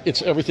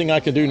 it's everything I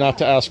can do not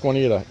to ask one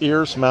of you to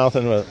ears, mouth,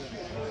 and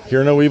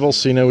hear no evil,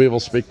 see no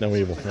evil, speak no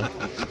evil. Right?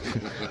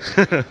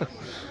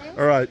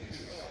 All right.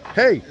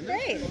 Hey.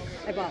 Great.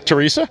 I bought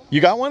Teresa,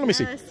 you got one? Let me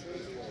see.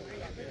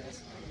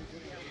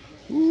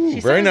 Ooh,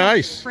 very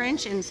nice.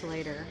 French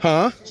insulator.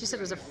 Huh? She said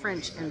it was a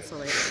French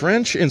insulator.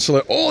 French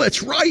insulator. Oh,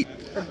 that's right.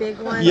 The big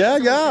one.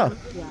 Yeah.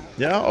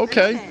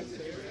 Okay.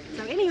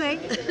 So anyway.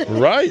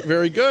 Right.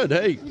 Very good.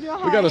 Hey, we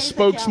got a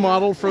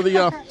spokesmodel for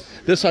the.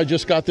 This I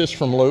just got this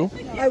from Lou.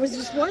 I was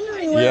just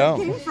wondering where it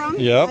came from.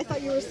 Yeah. I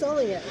thought you were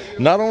selling it.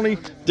 Not only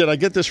did I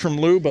get this from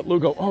Lou, but Lou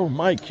go, "Oh,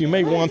 Mike, you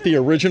may want the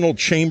original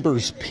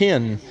Chambers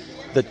pin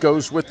that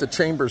goes with the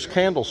Chambers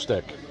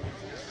candlestick."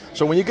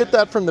 So when you get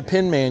that from the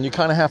pin man, you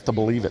kind of have to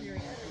believe it.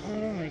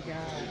 Oh my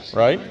gosh.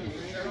 Right?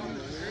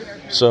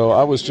 So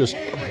I was just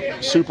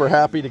super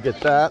happy to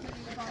get that.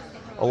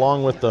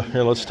 along with the,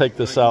 here, let's take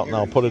this out and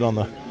I'll put it on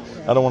the,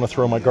 I don't want to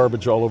throw my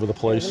garbage all over the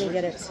place.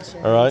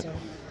 All right.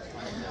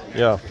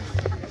 Yeah.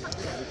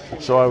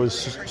 So I was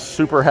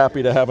super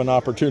happy to have an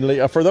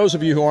opportunity. For those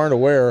of you who aren't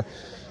aware,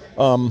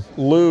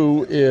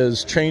 Lou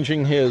is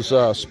changing his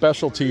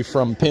specialty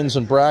from pins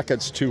and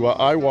brackets to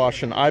eye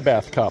wash and eye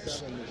bath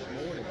cups.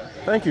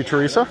 Thank you,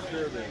 Teresa.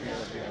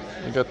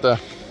 You got the,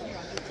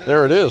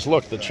 there it is.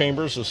 Look, the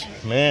chambers is,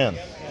 man,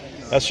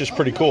 that's just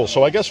pretty cool.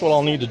 So I guess what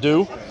I'll need to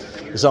do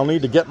is I'll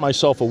need to get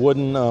myself a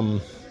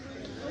wooden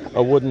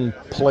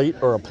plate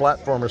or a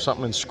platform or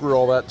something and screw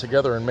all that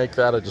together and make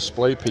that a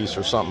display piece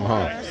or something,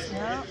 huh?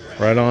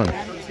 Right on.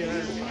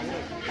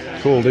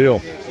 Cool deal.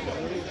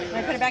 Can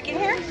I put it back in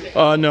here?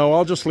 No,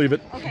 I'll just leave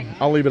it. Okay.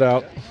 I'll leave it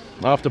out.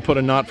 I'll have to put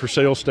a not for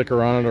sale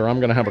sticker on it or I'm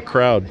going to have a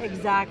crowd.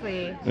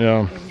 Exactly.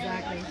 Yeah.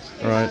 Exactly.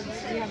 All right.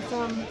 Do you have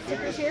some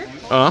stickers here? Do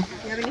you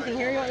have anything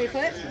here you want me to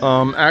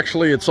put?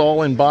 Actually, it's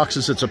all in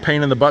boxes. It's a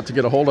pain in the butt to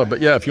get a hold of.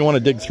 But yeah, if you want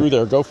to dig through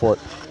there, go for it.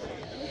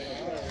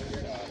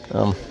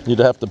 You'd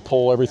have to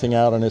pull everything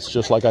out, and it's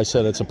just like I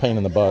said, it's a pain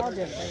in the butt.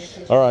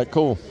 All right,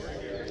 cool.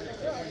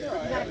 You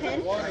got a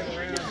pen?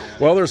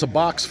 Well, there's a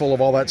box full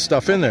of all that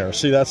stuff in there.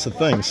 See, that's the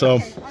thing. So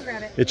Okay, I'll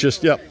grab it. it's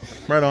just, yep,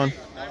 right on.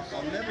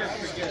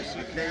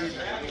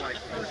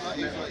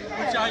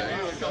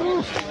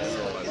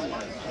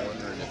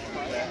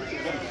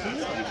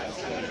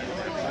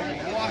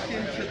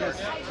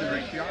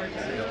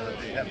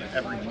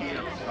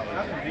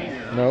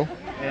 No?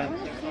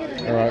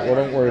 All right, well,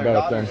 don't worry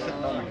about it then.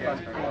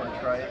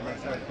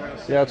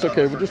 Yeah, it's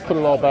okay. We'll just put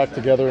it all back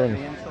together and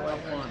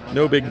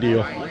no big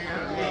deal.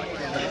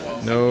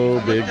 No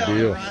big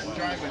deal.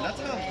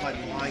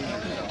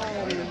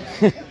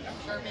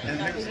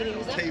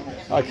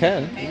 I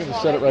can. You can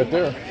just set it right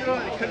there.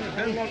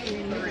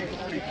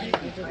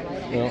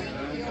 Yeah.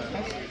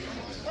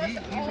 He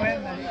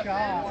went in the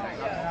shop,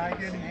 and I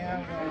didn't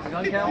have a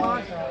gun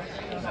catalog.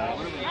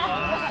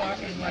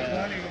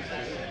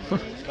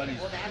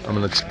 I'm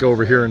going to go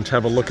over here and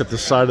have a look at the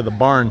side of the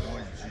barn.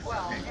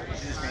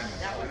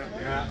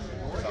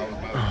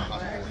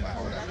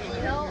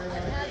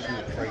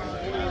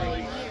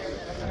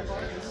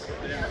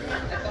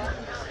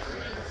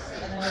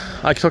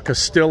 I took a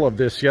still of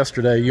this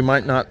yesterday. You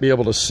might not be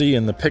able to see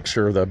in the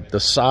picture the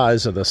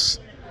size of this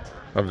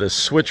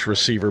switch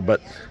receiver,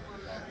 but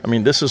I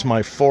mean, this is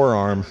my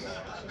forearm.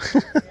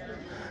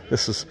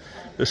 This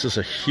is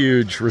a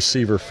huge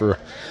receiver for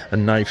a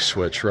knife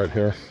switch right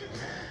here.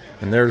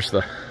 And there's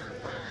the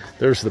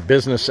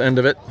business end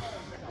of it.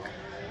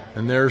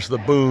 And there's the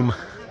boom.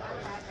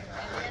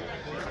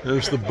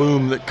 There's the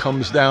boom that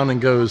comes down and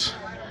goes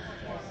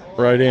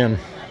right in.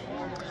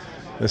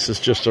 This is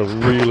just a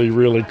really,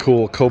 really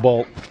cool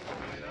cobalt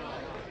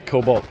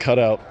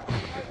cutout.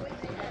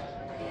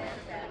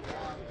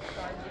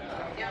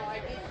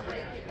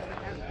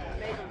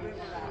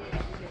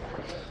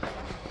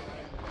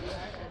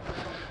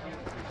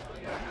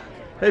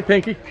 Hey,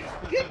 Pinky.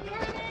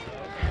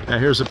 Now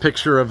here's a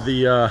picture of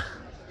the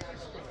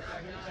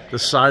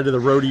side of the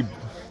Rohde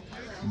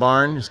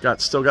barn. He's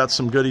still got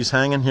some goodies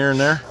hanging here and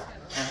there,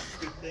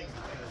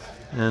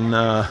 and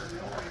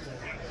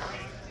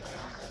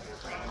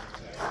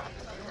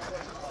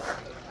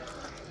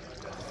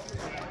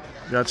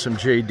got some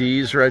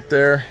JDs right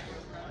there,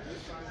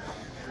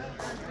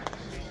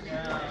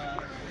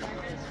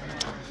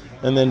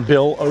 and then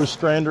Bill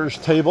Ostrander's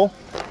table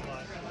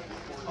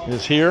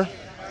is here.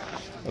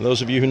 And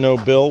those of you who know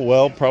Bill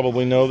well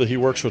probably know that he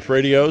works with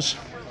radios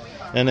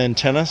and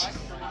antennas.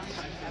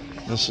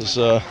 This is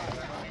a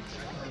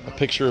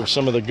picture of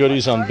some of the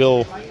goodies on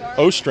Bill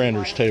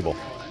Ostrander's table,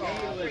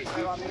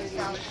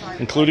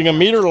 including a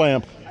meter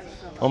lamp.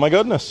 Oh my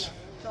goodness.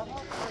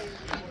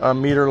 A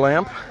meter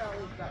lamp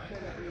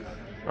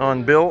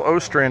on Bill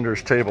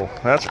Ostrander's table.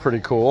 That's pretty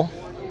cool.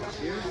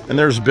 And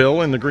there's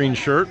Bill in the green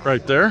shirt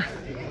right there.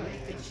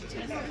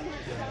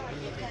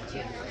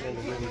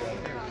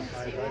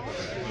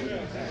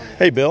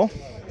 Hey, Bill.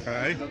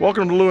 Hi.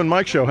 Welcome to Lou and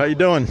Mike Show. How you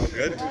doing?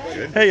 Good.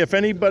 Good. Hey, if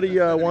anybody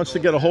wants to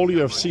get a hold of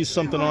you, if sees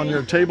something on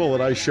your table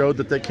that I showed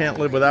that they can't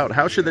live without,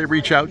 how should they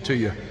reach out to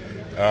you?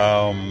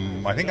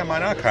 I think I'm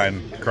on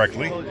Icon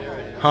correctly.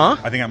 Huh?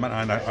 I think I'm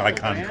on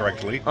Icon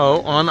correctly.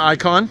 Oh, on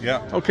Icon?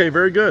 Yeah. Okay,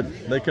 very good.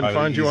 They can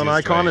find you on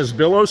Icon as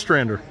Bill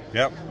Ostrander.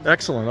 Yep.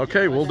 Excellent.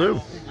 Okay, we'll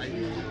do.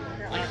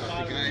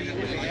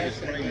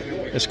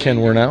 It's Ken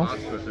Wernow.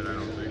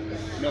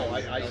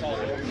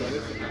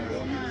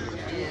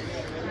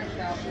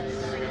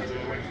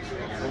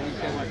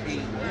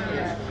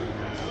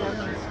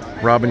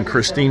 Robin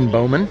Christine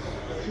Bowman.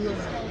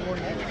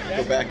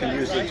 Go back and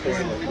use the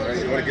toilet.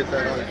 Right? You want to get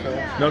that on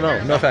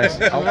film? No thanks.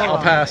 I'll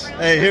pass.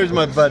 Hey, here's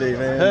my buddy,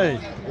 man. Hey.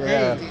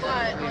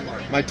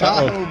 Yeah. My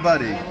Tahoe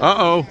buddy.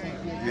 Uh-oh.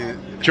 Yeah.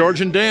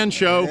 George and Dan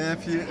show.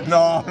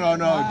 No.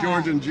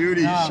 George and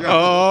Judy show.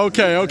 Oh,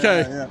 okay.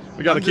 Yeah.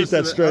 We got to keep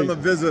that straight. I'm a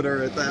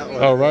visitor at that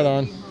one. Oh, right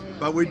on.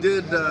 But we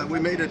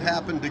made it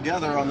happen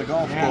together on the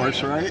golf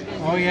course, right?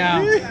 Oh, yeah.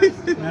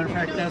 Matter of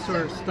fact, that's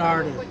where it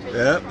started.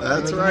 Yep,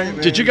 that's right,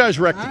 man. Did you guys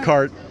wreck the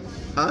cart?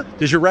 Huh?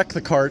 Did you wreck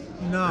the cart?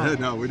 No.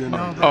 No, we didn't.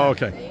 No, Oh,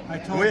 okay. I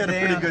told We had a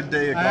pretty Dan- good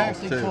day of I golf,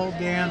 actually too. told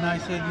Dan, I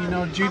said, you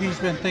know, Judy's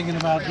been thinking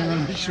about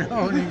doing the show,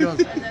 and he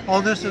goes,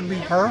 oh, this would be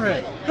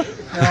perfect.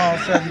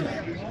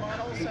 And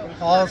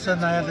all of a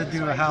sudden I had to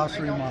do a house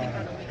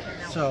remodel.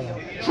 So,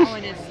 Oh,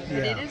 it is. yeah.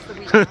 It is the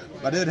weekend.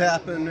 But it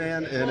happened,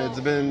 man, and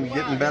it's been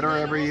getting better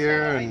every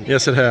year. And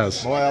Yes, it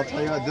has. boy, I'll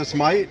tell you what, this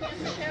might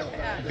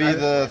be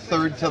the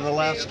third to the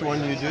last one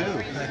you do.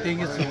 I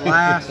think it's the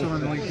last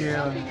one we do.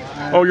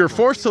 Oh, you're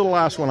fourth to the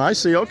last one. I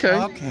see. Okay.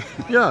 Okay.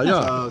 Yeah,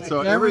 yeah.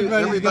 So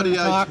Everybody's everybody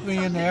going to talk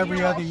me into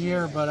every other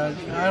year, but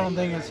I don't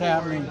think it's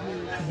happening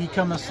to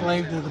become a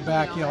slave to the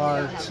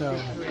backyard. So,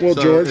 Well,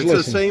 George, it's listen.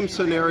 the same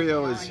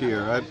scenario as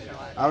here.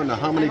 I don't know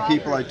how many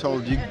people I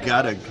told you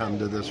gotta come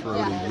to this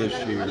roadie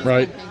this year.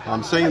 Right.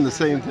 I'm saying the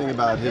same thing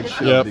about his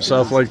show. Yep, because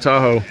South Lake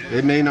Tahoe.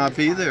 It may not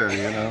be there,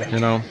 you know. You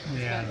know.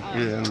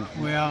 And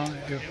well,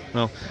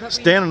 Well,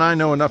 Stan and I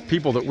know enough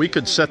people that we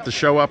could set the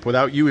show up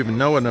without you even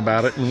knowing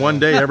about it, and one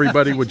day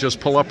everybody would just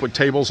pull up with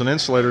tables and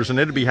insulators, and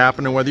it'd be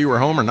happening whether you were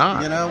home or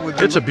not. you know, we've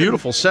been It's a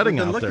beautiful setting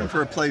we've been out looking there.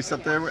 for a place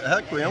up there.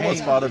 Heck, we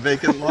almost bought a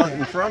vacant lot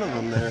in front of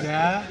them there.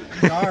 that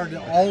yard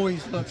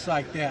always looks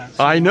like that.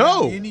 So I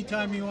know.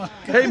 Anytime you want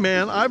to Hey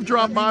man, I've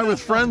dropped by with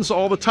friends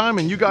all the time,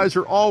 and you guys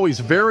are always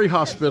very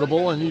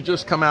hospitable, and you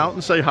just come out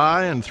and say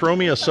hi and throw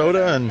me a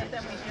soda, and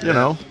you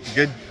know.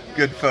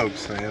 Good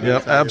folks, man.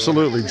 Yep,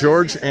 absolutely.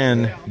 George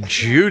and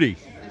Judy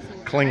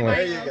Klingler.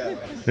 There you go.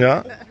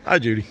 Yeah. Hi,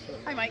 Judy.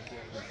 Hi, Mike.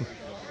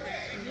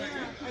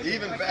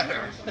 Even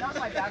better. Not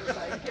my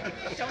backside.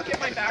 Don't get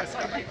my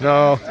backside.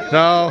 No,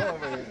 no.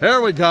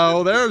 There we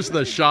go. There's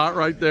the shot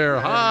right there.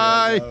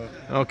 Hi.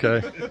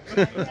 Okay.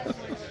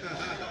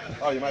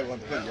 Oh, you might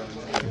want to put your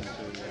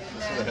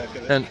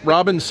And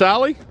Robin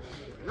Sally?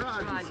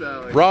 Rod.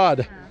 Sally.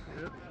 Rod.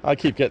 I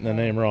keep getting the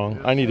name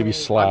wrong. I need to be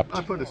slapped.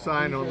 I put a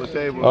sign on the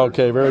table.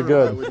 Okay, very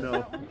good. Would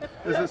know.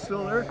 Is it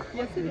still there?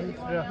 Yes, it is.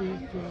 Yeah.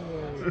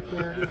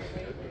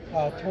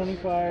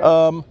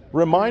 25.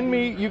 Remind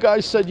me, you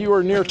guys said you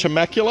were near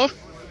Temecula?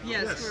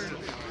 Yes,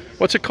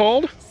 What's it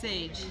called?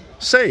 Sage.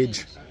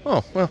 Sage.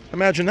 Oh, well,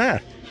 imagine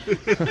that.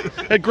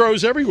 It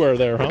grows everywhere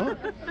there, huh?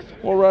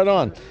 Well, right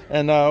on.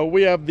 And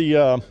we have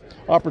the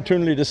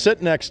opportunity to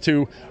sit next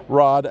to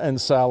Rod and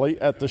Sally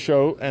at the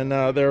show, and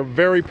they're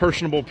very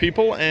personable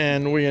people,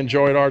 and we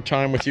enjoyed our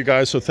time with you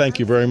guys, so thank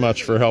you very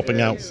much for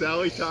helping out.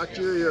 Sally talked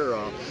your ear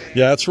off.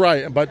 Yeah, that's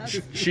right, but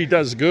she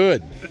does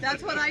good.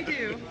 That's what I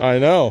do. I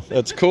know,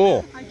 that's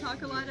cool. I talk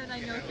a lot and I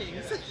know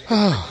things.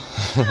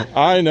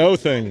 I know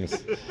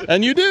things,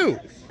 and you do.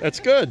 That's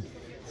good.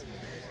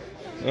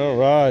 All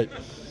right.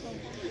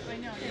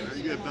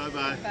 Very good.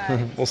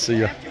 Bye-bye. We'll see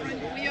you.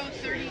 We owe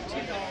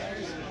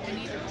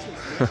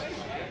 $32.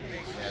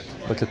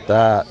 Look at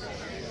that.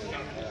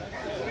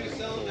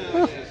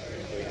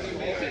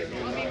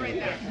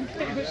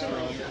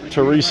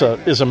 Teresa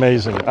is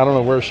amazing. I don't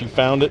know where she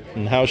found it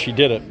and how she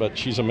did it, but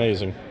she's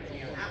amazing.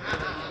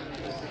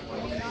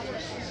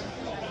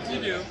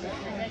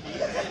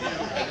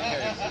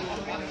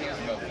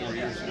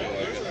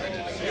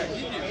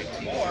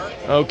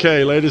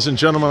 Okay, ladies and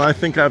gentlemen, I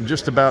think I've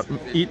just about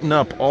eaten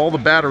up all the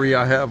battery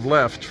I have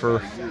left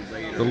for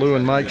the Lou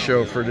and Mike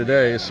show for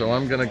today, so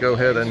I'm going to go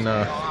ahead and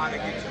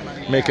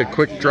make a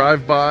quick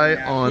drive-by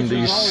on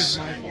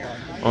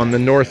the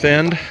north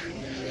end.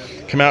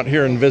 Come out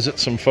here and visit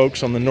some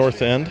folks on the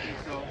north end.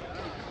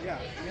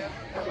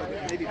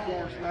 Maybe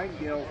Florence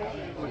Nightingale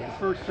was the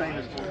first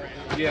famous one.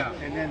 Yeah.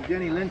 And then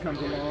Jenny Lynn comes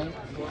along,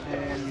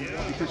 and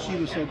because she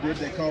was so good,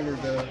 they called her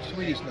the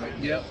Swedish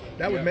Nightingale. Yep.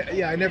 That would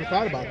yeah, I never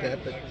thought about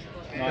that, but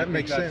that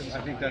makes sense.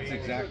 I think that's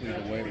exactly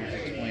the way it was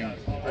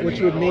explained. Which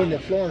would mean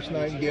that Florence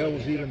Nightingale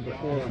was even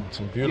before.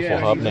 Some beautiful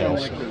hobnails.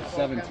 Like the late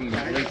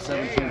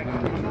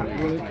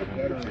 1700s. Really put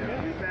better in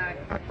there.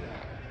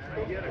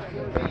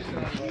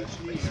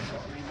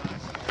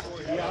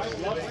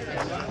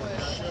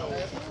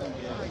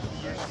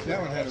 That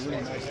one had a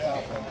really nice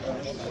top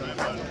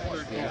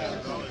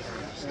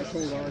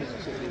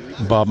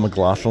on. Bob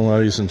McLaughlin,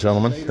 ladies and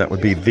gentlemen. That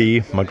would be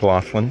the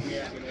McLaughlin.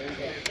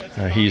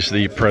 He's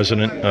the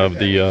president of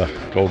the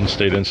Golden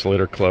State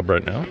Insulator Club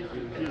right now.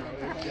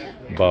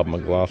 Bob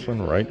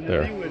McLaughlin right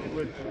there.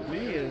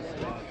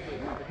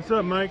 What's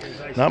up, Mike?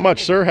 Not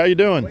much, sir. How you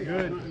doing?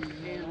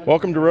 Good.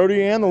 Welcome to Rohde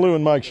and the Lou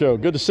and Mike show.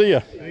 Good to see you.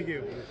 Thank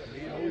you.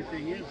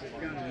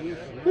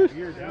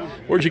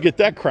 Where'd you get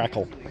that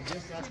crackle?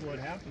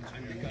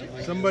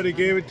 Somebody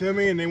gave it to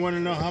me and they want to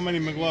know how many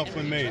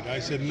McLaughlin made. I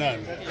said none.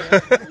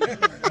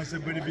 I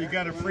said, but if you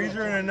got a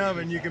freezer and an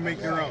oven, you can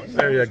make your own.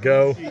 There you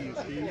go.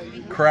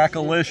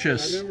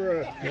 Crackalicious.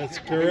 That's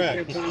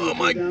correct. Oh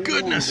my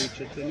goodness.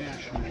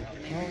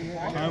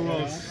 I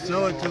will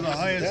sell it to the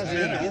highest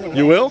bidder.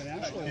 You will?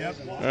 Yep.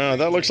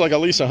 That looks like at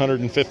least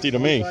 150 to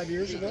me.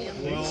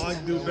 Well,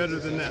 I'd do better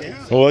than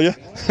that. Will you?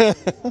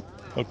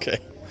 Okay.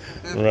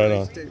 Right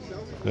on.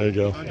 There you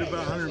go. I'll do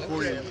about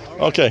 140.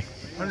 Okay.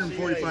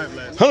 145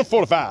 less.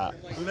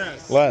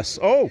 145. Less.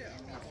 Oh.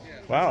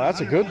 Wow,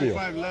 that's a good deal.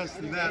 145 less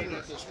than that.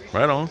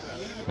 Right on.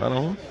 Right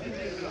on.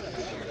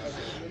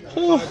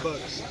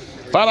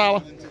 $5.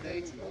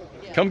 $5.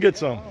 Come get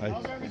some. Hey.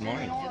 Good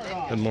morning.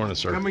 Good morning,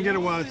 sir. Come and get it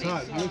while it's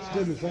hot. It looks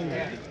good in the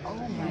sunlight. Oh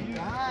my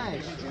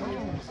gosh.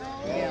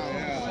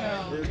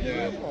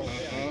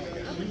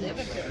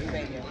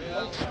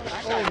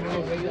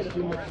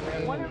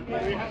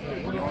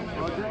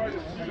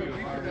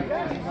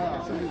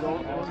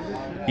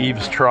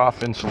 Eaves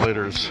Trough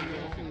Insulators.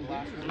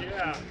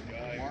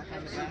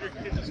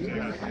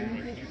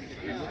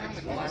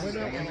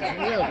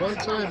 Yeah, one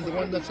time, the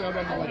one that's out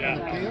on the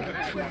pier.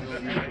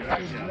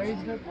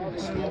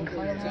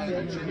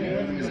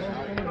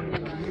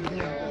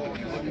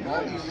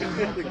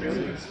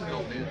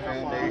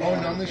 Oh,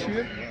 none this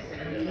year?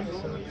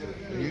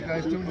 Are you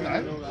guys doing that? I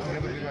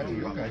never been out to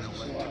your guys.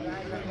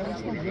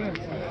 That's pretty good.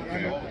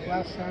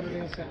 Last Saturday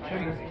in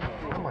September.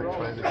 I might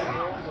try this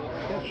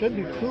one. It should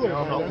be cooler.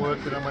 I'm not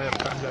working, I might have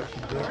time to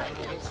actually do it.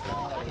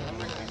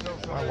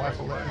 My wife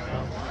will let me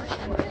come.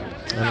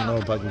 I don't know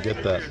if I can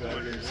get that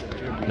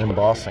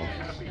embossing.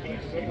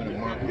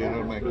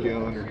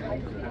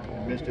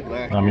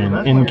 I mean,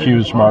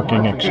 in-cues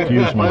marking,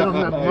 excuse me. I don't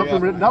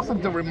have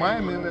nothing to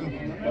remind me, and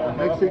then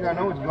next thing I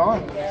know, it's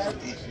gone.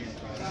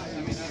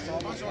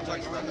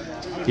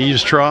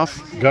 Eaves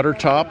Trough, gutter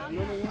top.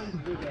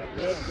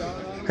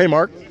 Hey,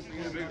 Mark.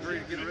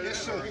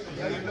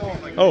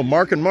 Oh,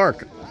 Mark and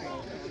Mark.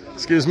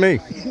 Excuse me.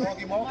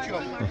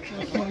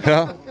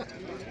 Yeah.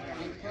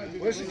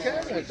 Where's the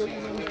camera?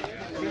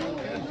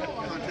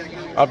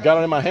 I've got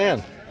it in my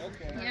hand.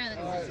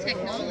 Yeah,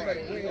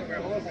 technology.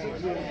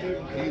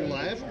 You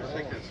live?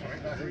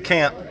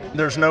 Can't.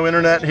 There's no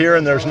internet here,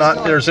 and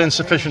there's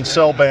insufficient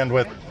cell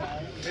bandwidth.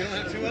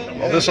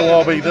 Well, this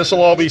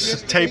will all be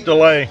tape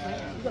delay.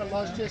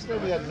 Last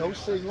yesterday we had no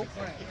signal.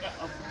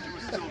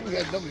 We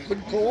had nothing.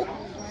 Couldn't call.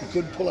 We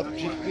couldn't pull up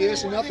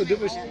GPS or nothing. It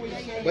was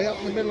way out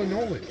in the middle of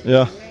nowhere.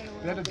 Yeah.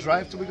 We had to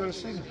drive till we got a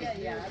signal.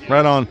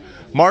 Right on.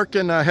 Mark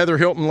and Heather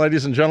Hilton,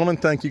 ladies and gentlemen,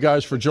 thank you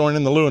guys for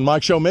joining the Lou and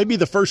Mike Show. Maybe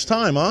the first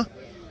time, huh?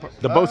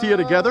 The both of you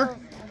together?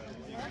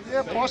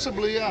 Yeah,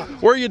 possibly, yeah.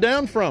 Where are you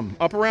down from?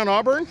 Up around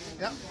Auburn?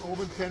 Yeah,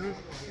 Auburn, Penrith.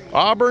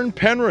 Auburn,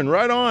 Penrith,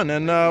 right on.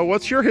 And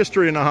what's your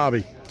history in the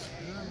hobby?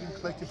 I've been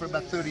collecting for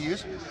about 30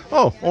 years.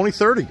 Oh, only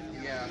 30.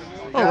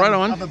 Oh, right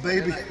on. I'm a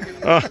baby.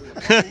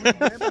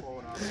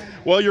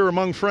 Well, you're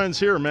among friends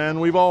here, man.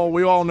 We've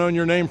all known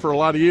your name for a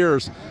lot of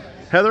years.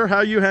 Heather,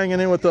 how you hanging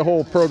in with the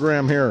whole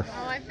program here?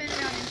 Oh, I've been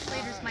around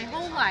insulators my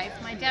whole life.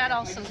 My dad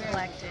also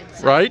collected.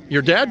 So Right?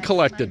 Your dad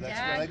collected. That's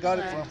where I got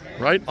it from.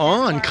 Right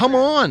on. Come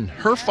on.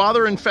 Her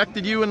father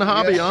infected you in the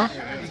hobby, huh?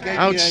 He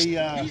gave me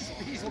a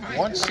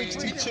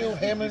 162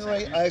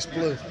 Hemingway Ice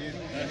Blue.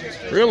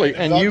 Really?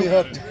 And Got me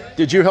hooked.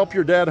 did you help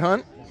your dad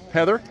hunt?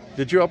 Heather,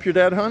 did you help your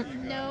dad hunt?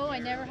 No, I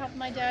never helped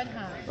my dad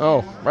hunt.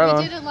 Oh, right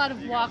on. We did a lot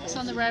of walks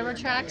on the railroad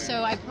track,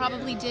 so I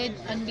probably did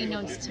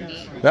unbeknownst to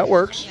me. That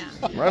works.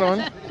 Yeah. Right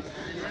on.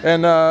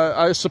 And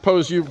I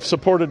suppose you've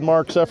supported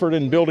Mark's effort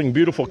in building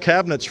beautiful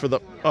cabinets for the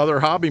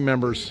other hobby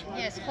members.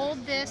 Yes,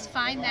 hold this,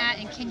 find that,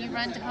 and can you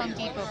run to Home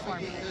Depot for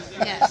me?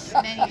 Yes,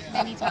 many,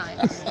 many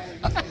times.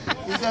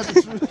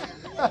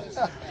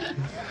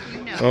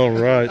 You know. All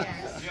right.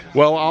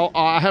 Well,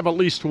 I have at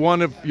least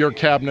one of your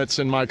cabinets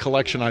in my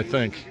collection, I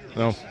think.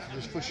 No,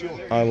 For sure.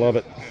 I love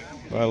it.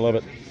 I love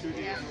it.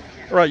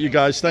 All right, you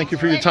guys, thank you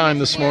for your time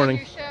this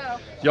morning.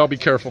 Y'all be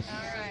careful.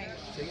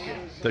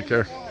 Take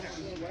care.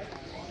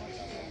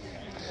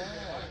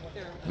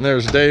 And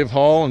there's Dave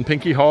Hall and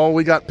Pinky Hall.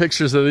 We got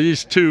pictures of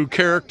these two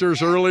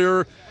characters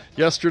earlier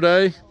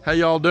yesterday. How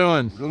y'all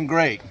doing? Doing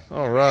great.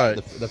 All right.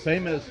 The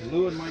famous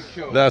Lou and Mike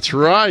Show. That's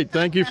right.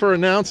 Thank you for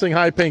announcing.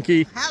 Hi,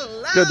 Pinky.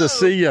 Hello. Good to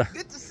see you.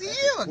 Good to see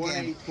you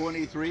again.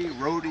 2023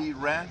 Rohde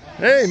Rat.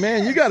 Hey,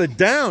 man, you got it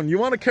down. You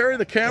want to carry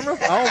the camera?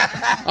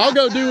 I'll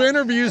go do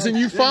interviews and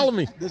you follow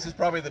me. This is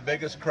probably the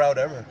biggest crowd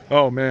ever.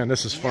 Oh, man,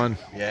 this is fun.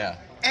 Yeah.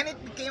 And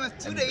it became a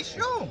 2-day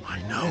show.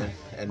 I know.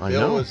 And I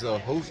Bill know. is the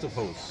host of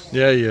hosts.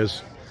 Yeah, he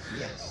is.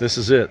 Yes. This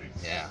is it.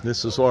 Yeah.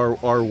 This is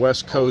our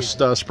West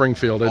Coast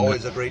Springfield, isn't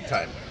Always it? a great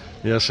time.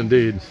 Yes,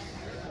 indeed.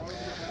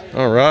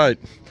 All right.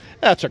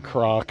 That's a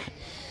crock.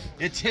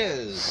 It's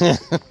his.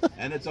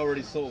 And it's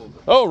already sold.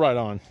 Oh, right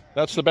on.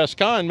 That's the best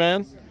kind,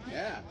 man.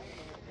 Yeah.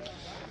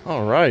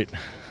 All right.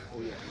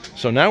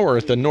 So now we're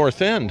at the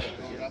north end.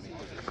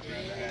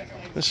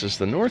 This is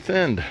the north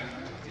end.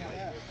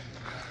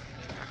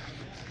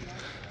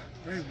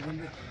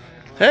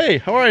 Hey,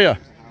 how are you?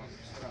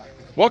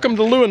 Welcome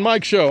to Lou and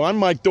Mike Show. I'm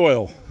Mike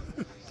Doyle.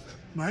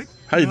 Mike?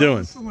 How you doing?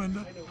 This is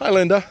Linda. Hi,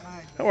 Linda.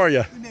 How are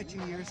you? We met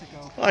you years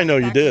ago. I know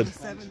you Back did. in the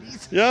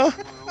 70s. Yeah?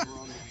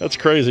 That's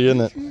crazy,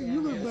 isn't it?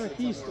 You lived back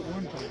east at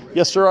one time.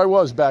 Yes, sir, I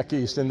was back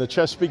east in the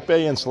Chesapeake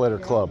Bay Insulator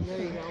Club.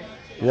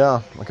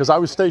 Yeah, because I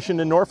was stationed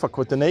in Norfolk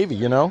with the Navy,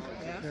 you know?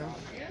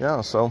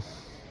 Yeah, so.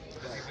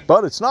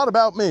 But it's not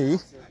about me,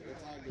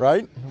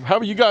 right? How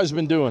have you guys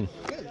been doing?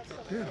 Good.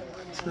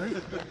 It's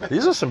great.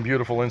 These are some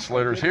beautiful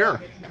insulators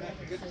here.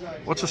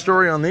 What's the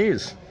story on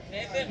these?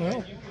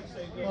 Well,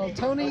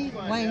 Tony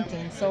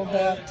Langton sold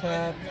that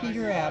to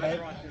Peter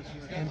Abbott,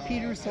 and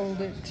Peter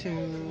sold it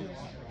to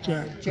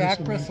Jack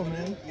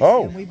Bristleman.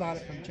 Oh. And we bought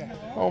it from Jack.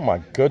 Oh my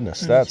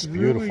goodness, And that's it's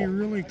beautiful.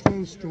 really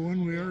close to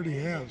one we already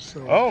have.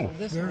 So Oh.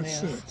 there it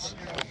sits.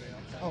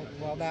 Oh,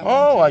 well, that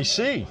Oh, one. I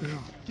see.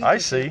 I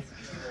see.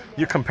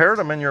 You compared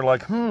them and you're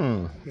like,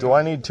 do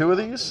I need 2 of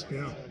these?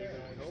 Yeah.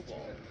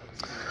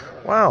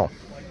 Wow.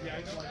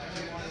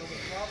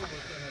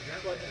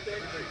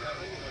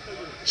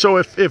 So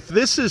if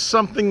this is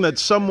something that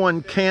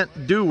someone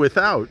can't do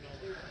without,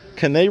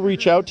 can they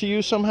reach out to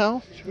you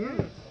somehow? Sure.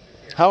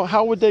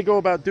 How would they go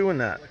about doing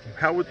that?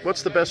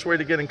 What's the best way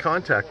to get in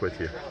contact with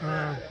you?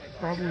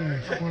 Probably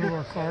one of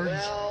our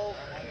cards.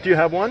 Do you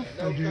have one?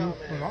 I do,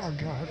 but I'll have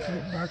to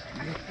get back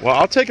to you. Well,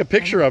 I'll take a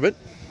picture of it.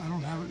 I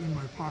don't have it in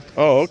my pocket.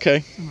 Oh, okay.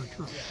 It's in my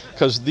truck.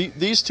 Because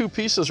these 2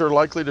 pieces are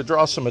likely to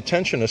draw some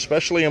attention,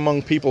 especially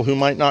among people who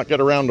might not get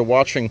around to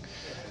watching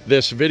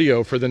this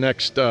video for the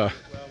next 4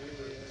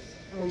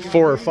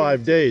 or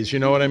 5 days. You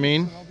know what I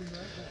mean?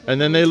 And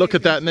then they look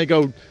at that and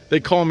they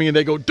call me and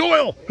they go,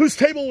 Doyle, whose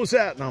table was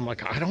that? And I'm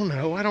like, I don't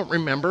know, I don't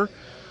remember.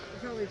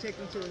 Probably take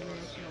them to a national.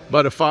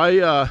 But if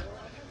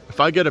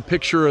I get a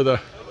picture of the,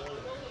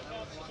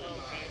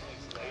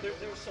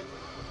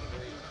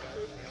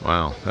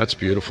 wow, that's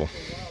beautiful.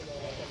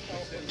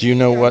 Do you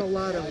know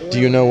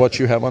what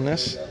you have on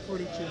this?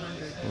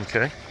 4,200.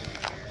 Okay.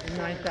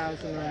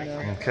 9,000 on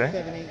the Okay.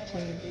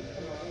 718.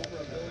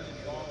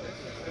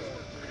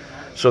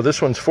 So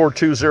this one's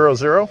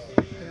 4200,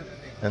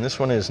 and this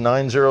one is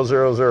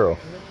 9000.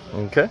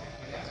 Okay.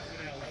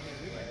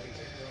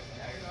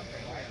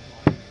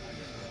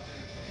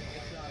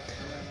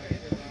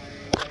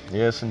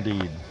 Yes,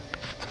 indeed.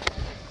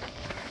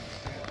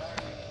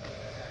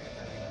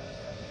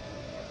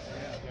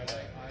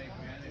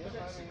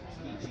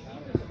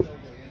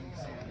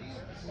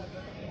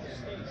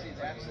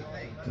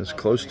 As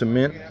close to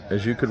mint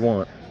as you could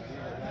want.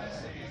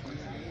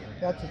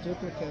 That's a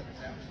duplicate.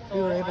 We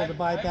were able to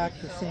buy back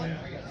the same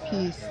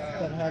piece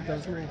that had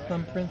those little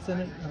thumbprints in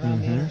it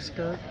around the inner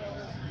skirt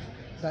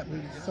that we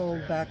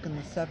sold back in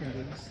the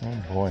 70s.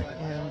 Oh boy.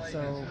 And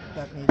so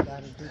that made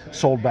that a duplicate.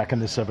 Sold back in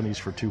the 70s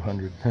for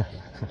 200. I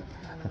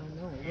don't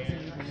know, it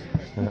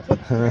wasn't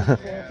even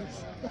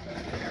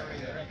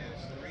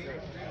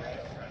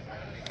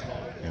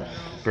Yeah,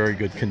 very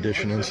good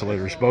condition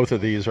insulators. Both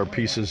of these are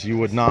pieces you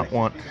would not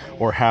want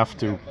or have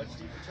to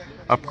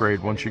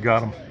upgrade once you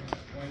got them.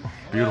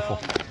 Beautiful.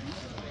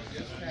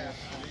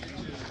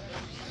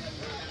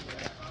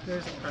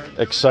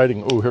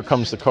 Exciting. Ooh, here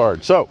comes the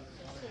card. So,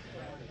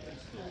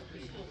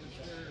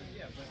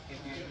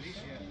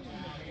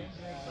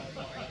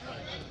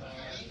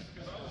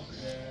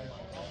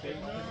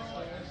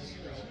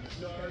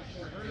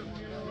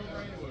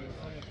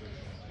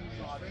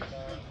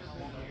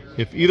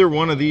 if either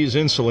one of these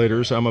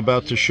insulators I'm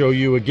about to show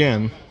you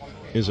again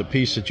is a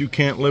piece that you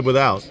can't live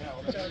without,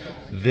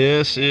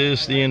 this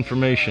is the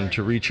information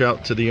to reach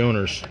out to the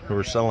owners who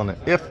are selling it.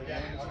 If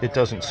it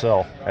doesn't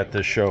sell at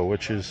this show,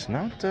 which is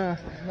not,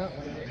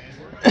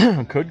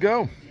 could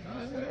go.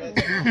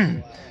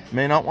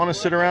 May not want to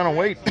sit around and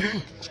wait.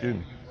 Excuse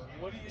me.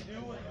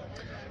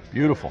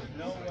 Beautiful.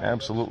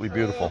 Absolutely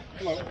beautiful.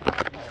 You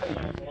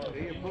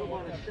put them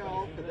on a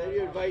shelf, and then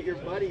you invite your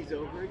buddies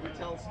over, and you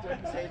tell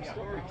the same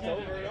stories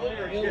over and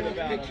over again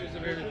about pictures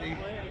of everything.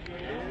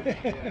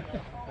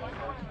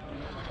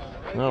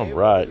 All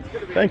right.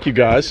 Thank you,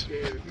 guys.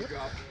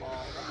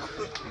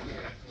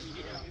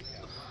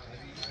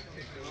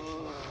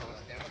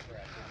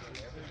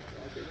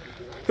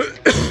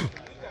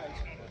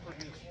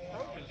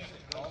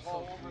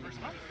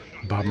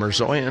 Bob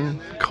Mirzoyan,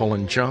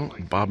 Colin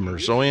Jung, Bob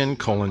Mirzoyan,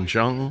 Colin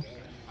Jung.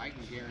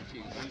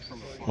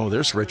 Oh,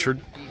 there's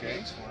Richard.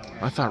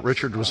 I thought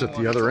Richard was at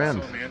the other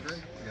end,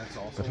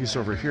 but he's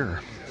over here.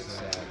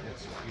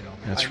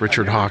 That's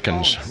Richard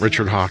Hawkins.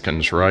 Richard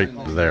Hawkins right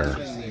there.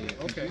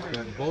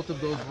 Both of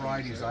those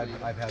varieties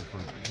I've had for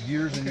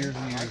years and years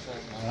and years,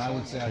 and I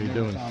would say I've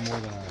never found more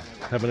than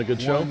Having a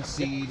good show? one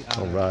seed out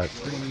All right.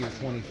 of 20 or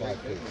 25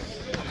 figs.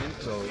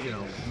 So, you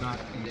know, not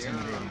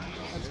intimidating.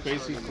 That's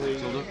basically.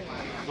 So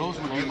those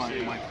would be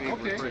my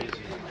favorite traits.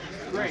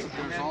 Great.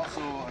 There's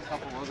also a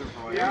couple other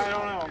varieties. Yeah, I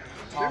don't know.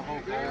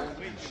 Tahoe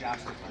Gold and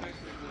Shasta Gold.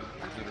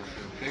 They're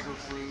bigger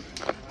fruit.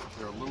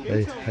 They're a little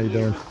Hey, how you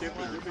doing?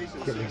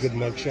 Getting a good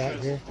mug shot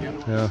here.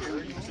 Yeah.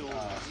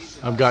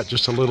 I've got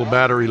just a little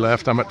battery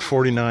left. I'm at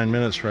 49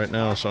 minutes right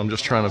now, so I'm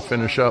just trying to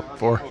finish up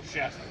for.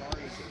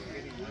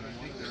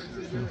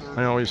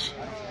 I always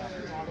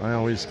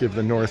give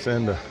the north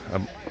end a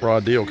raw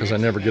deal because I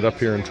never get up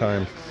here in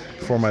time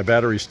before my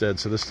battery's dead.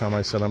 So this time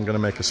I said I'm going to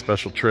make a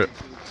special trip.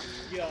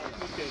 You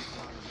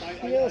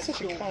know, it's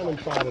such a common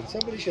problem.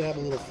 Somebody should have a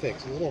little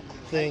fix, a little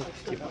thing.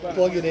 You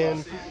plug it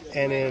in,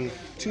 and in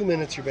 2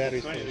 minutes your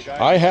battery's finished.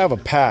 I have a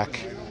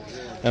pack,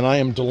 and I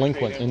am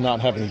delinquent in not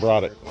having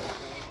brought it.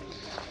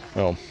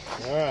 Oh. All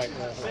right.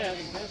 Well,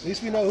 at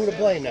least we know who to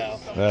blame now.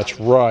 That's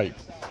right.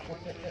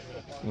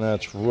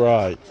 That's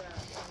right.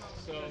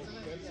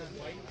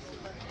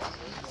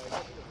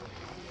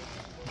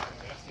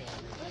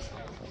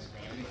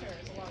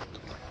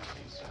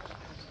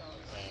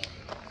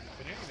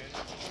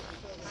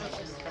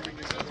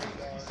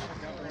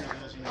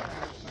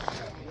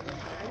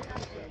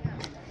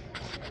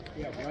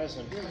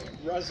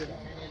 resin.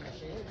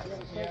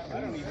 I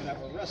don't even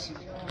have a resin.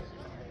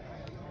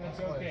 That's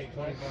okay. $25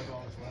 less.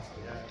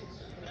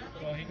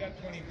 Well, he got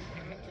 $20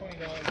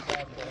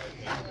 off.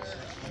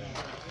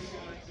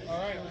 All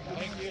right,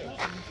 thank you.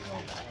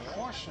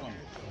 Porcelain.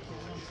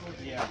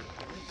 Yeah.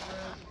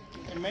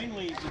 And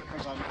mainly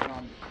because I'm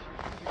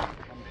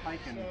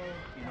hiking,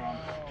 you know.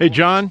 Hey,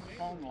 John.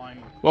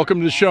 Welcome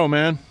to the show,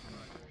 man.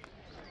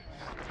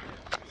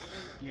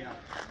 Yeah.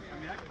 I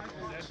mean,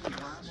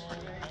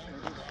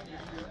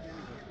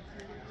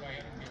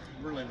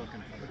 I'm really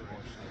looking for the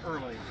porcelain.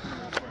 Early.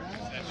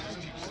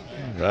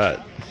 All right.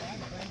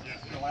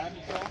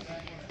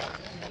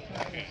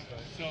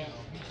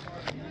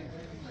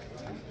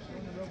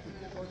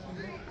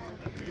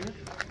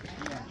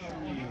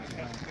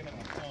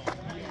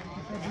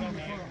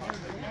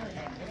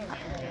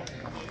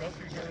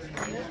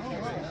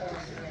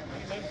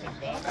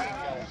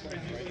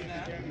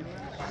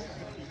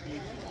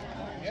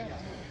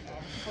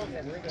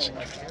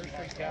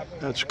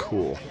 That's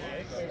cool.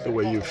 The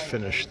way you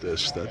finished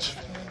this,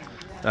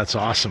 that's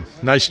awesome.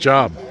 Nice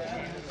job.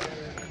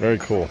 Very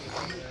cool.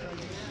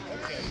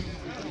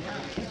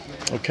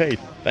 Okay,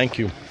 thank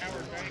you.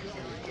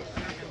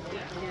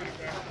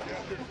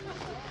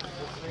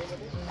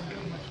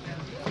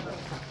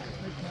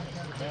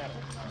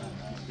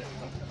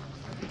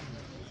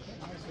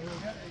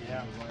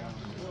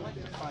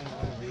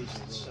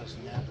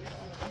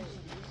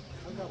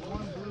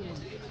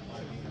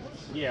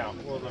 Yeah,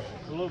 well, the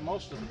blue,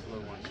 most of the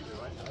blue ones do.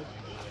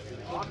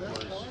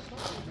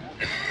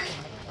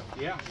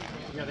 Yeah,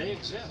 they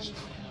exist.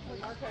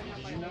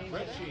 Did you know,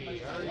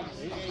 Richie?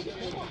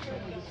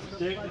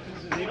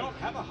 They don't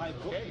have a high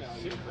book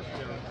value.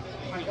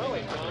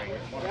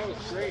 That was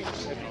great.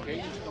 They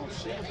just don't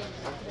see it.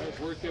 It was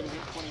worth giving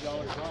him $20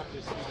 off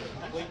just to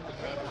complete the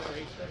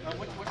conversation.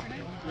 What's your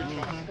name?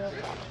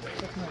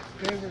 That's my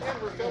favorite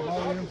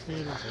volume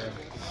theater.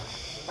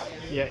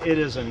 Yeah, it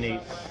is a neat.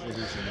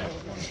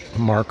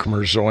 One. Mark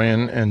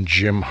Merzoyan and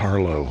Jim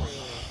Harlow.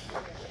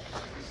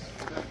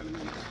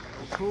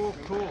 Cool.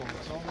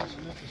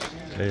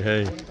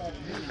 Hey.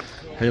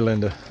 Hey,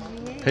 Linda.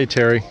 Hey,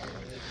 Terry.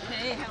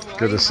 Hey, how are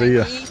Good you, to see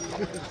you.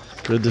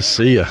 Good to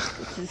see you.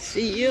 Good to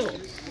see you.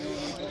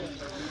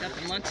 Got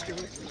the monster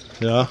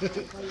with me. Yeah,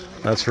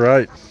 that's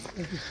right.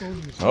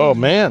 Oh,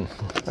 man.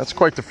 That's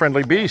quite the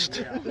friendly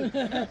beast.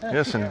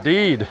 Yes,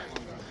 indeed.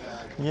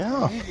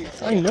 Yeah,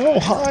 I know.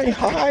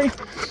 Hi.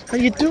 How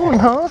you doing,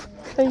 huh?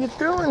 How you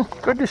doing?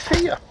 Good to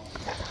see you.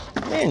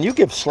 Man, you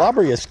give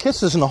slobberiest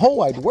kisses in the whole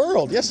wide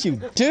world. Yes, you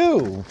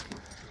do.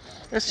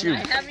 Yes, you I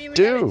haven't even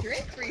do. had a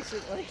drink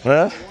recently.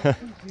 Huh?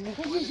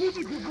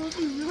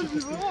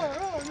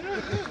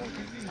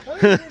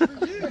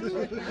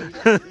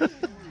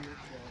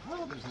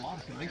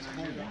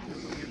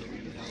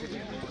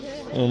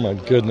 Oh my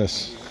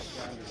goodness.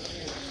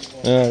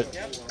 All right.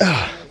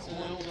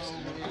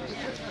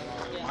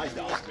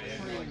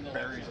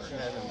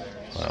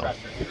 Wow.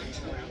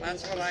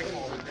 That's what I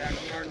call the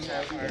backyard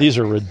sapphire. These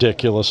are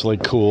ridiculously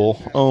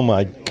cool. Oh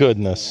my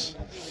goodness.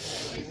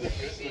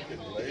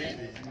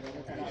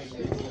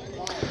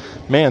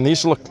 Man,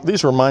 these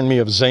remind me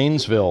of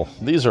Zanesville.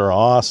 These are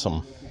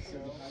awesome.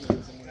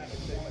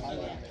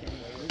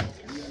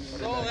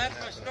 Oh, that's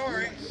my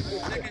story.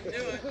 They can do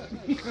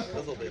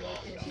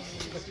it.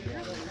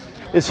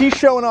 Is he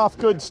showing off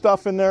good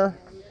stuff in there?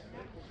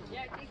 Yeah,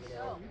 I think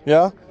so.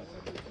 Yeah?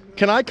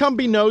 Can I come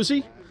be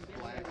nosy?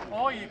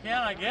 Oh, you can,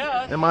 I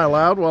guess. Am I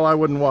allowed? Well, I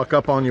wouldn't walk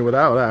up on you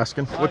without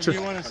asking. Do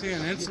you want to see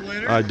an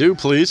insulator? I do,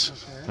 please.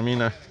 I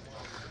mean,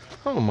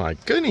 oh my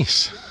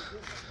goodness.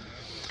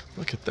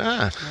 Look at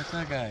that. What's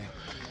that guy?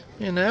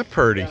 Isn't that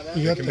pretty?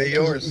 You got that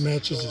yours. It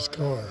matches his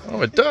car.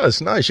 Oh, it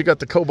does. Nice. You got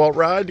the cobalt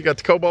ride. You got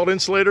the cobalt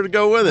insulator to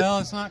go with it. Well,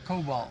 it's not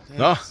cobalt.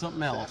 It's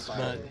something else.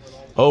 But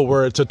oh,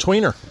 where it's a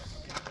tweener.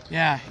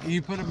 yeah,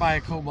 you put it by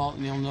a cobalt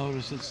and you'll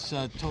notice it's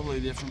a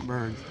totally different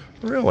bird.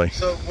 Really?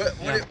 So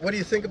what do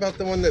you think about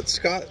the one that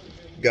Scott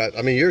got?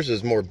 I mean, yours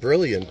is more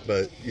brilliant,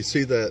 but you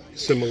see that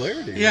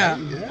similarity. Yeah,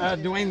 right?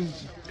 Dwayne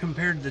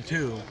compared the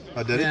two.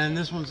 Oh, did he? And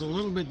this one's a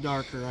little bit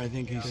darker, I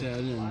think he said.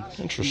 And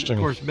interesting.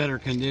 Of course, better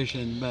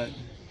condition, but...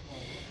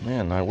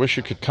 Man, I wish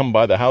you could come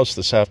by the house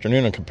this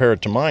afternoon and compare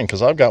it to mine,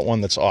 because I've got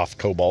one that's off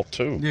cobalt,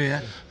 too.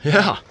 Yeah?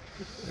 Yeah.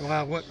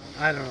 Well,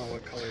 I don't know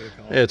what color you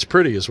call it. It's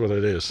pretty is what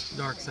it is.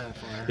 Dark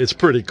sapphire. It's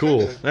pretty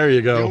cool. There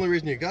you go. The only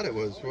reason you got it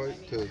was, right,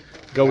 to...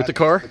 Go with the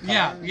car?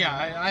 Yeah.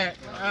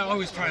 I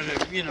always try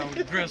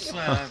to, dress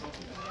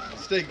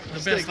the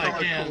best I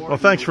can. Well,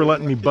 thanks for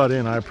letting me butt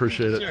in. I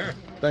appreciate it. Sure.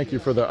 Thank you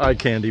for the eye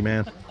candy,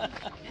 man.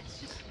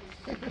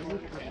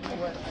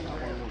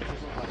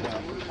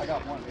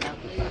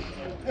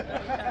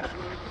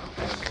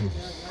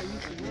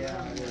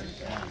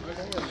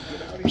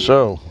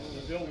 So,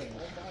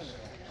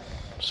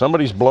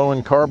 somebody's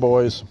blowing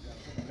carboys.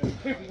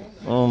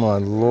 Oh my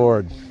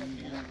Lord.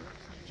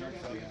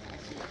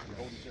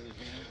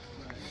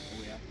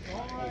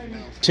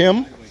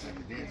 Tim,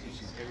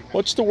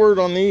 what's the word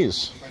on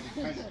these?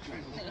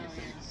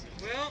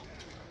 Well,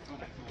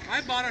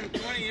 I bought them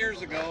 20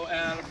 years ago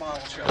at a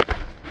bottle shop.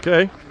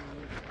 Okay.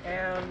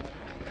 And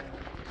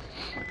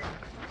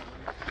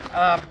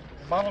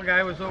Bottle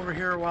guy was over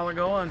here a while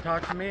ago and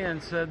talked to me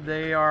and said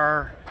they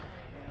are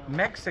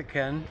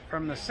Mexican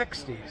from the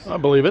 60s. I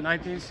believe it.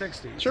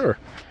 1960s. Sure.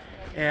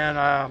 And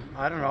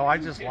I don't know, I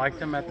just liked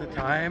them at the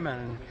time,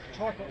 and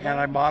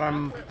I bought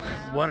them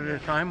one at a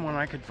time when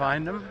I could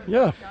find them.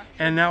 Yeah.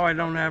 And now I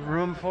don't have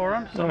room for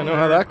them. So I know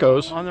how that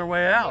goes. On their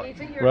way out.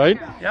 Right?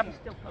 Yep.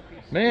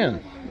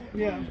 Man,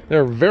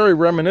 they're very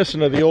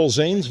reminiscent of the old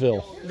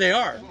Zanesville. They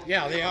are.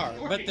 Yeah, they are.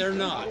 But they're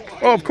not.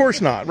 Oh, of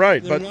course not.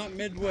 Right. They're But not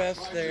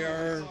Midwest. They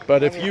are.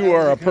 But if you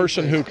are a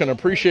person who can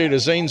appreciate a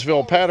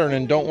Zanesville pattern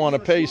and don't want to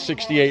pay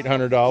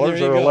 $6,800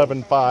 or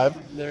 $11,500,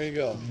 there you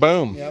go.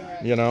 Boom.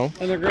 Yep. You know.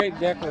 And they're great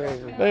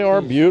decorators. They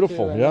are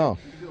beautiful. Yeah.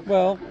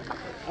 Well,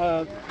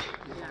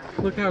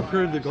 look how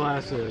crude the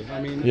glass is. I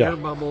mean, Yeah. air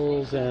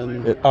bubbles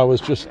and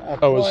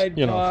applied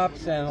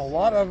tops, and a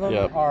lot of them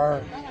Yep.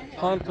 are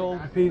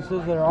pontoed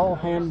pieces. They're all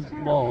hand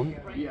blown.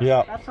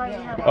 Yeah.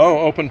 Oh,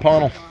 open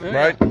panel, Yeah.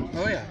 right?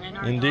 Oh yeah.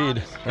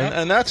 Indeed.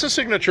 And that's a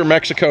signature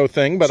Mexico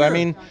thing, but I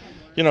mean,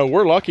 you know,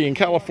 we're lucky in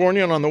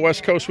California and on the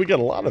West Coast we get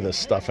a lot of this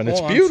stuff, and it's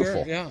Oh, I'm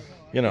beautiful. sure, yeah.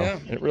 You know, Yeah.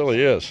 it really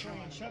is.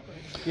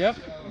 Yep.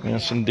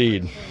 Yes,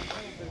 indeed.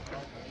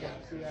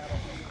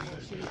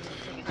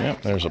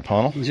 Yep, there's a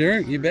panel. Sure,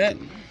 you bet.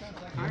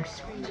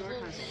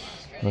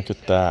 Look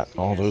at that.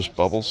 All those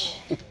bubbles.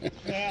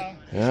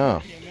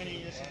 Yeah.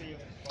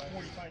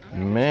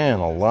 Man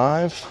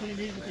alive.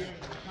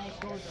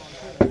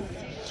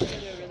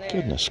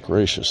 Goodness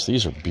gracious,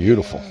 these are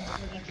beautiful.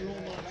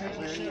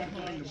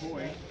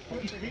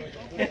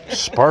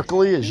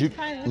 Sparkly as you...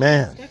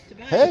 Man.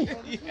 Hey.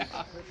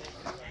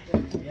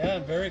 Yeah,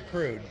 very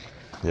crude.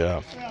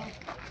 Yeah.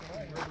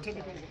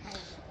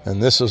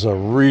 And this is a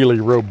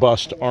really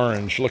robust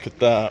orange. Look at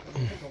that.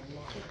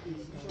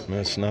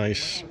 That's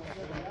nice.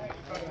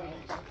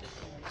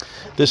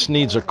 This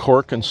needs a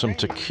cork and some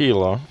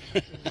tequila.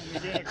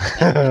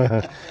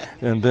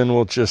 And then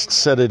we'll just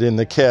set it in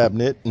the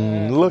cabinet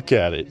and look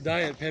at it.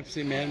 Diet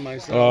Pepsi man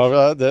myself.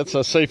 Oh, that's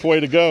a safe way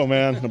to go,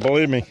 man.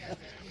 Believe me.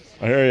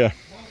 I hear you.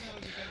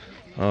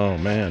 Oh,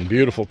 man.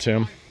 Beautiful,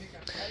 Tim.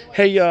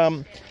 Hey,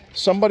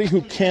 somebody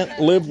who can't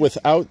live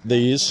without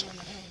these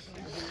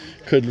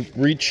could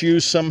reach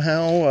you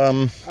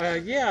somehow.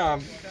 Yeah.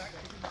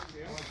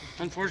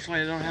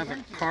 Unfortunately, I don't have a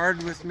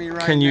card with me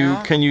right Can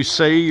you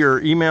say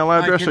your email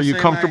address? Are you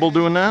comfortable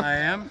doing that? I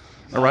am.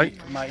 All right.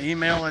 My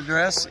email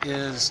address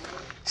is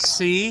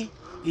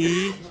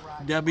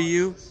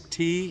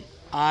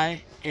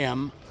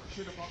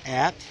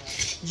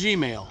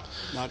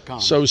cewtim@gmail.com.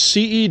 So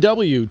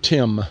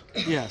CEW-TIM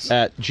Yes.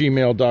 at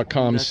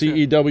gmail.com. That's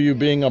CEW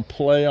being a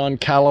play on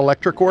Cal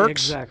Electric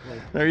Works. Exactly.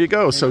 There you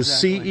go. So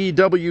Exactly.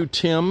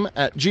 CEW-TIM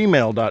at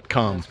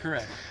gmail.com. That's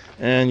correct.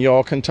 And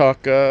y'all can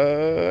talk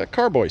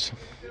Carboys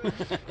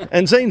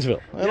and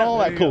Zanesville and all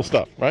that cool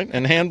stuff, right?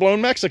 And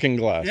hand-blown Mexican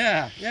glass.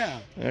 Yeah, yeah.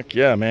 Heck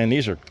yeah, man.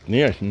 These are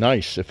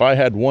nice. If I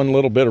had one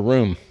little bit of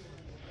room.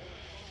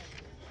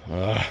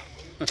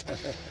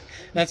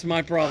 That's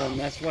my problem.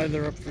 That's why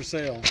they're up for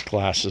sale.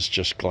 Glass is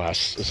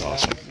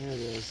awesome. Yeah, it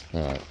is.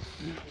 All right. Thanks,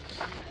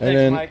 And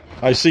then Mike.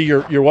 I see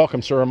you're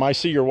welcome, sir. I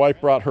see your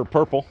wife brought her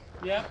purple.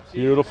 Yep.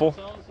 Beautiful.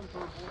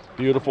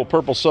 Beautiful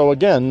purple. So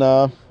again,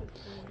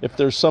 if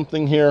there's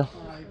something here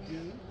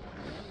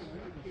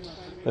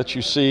that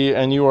you see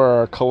and you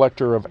are a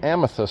collector of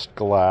amethyst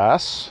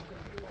glass,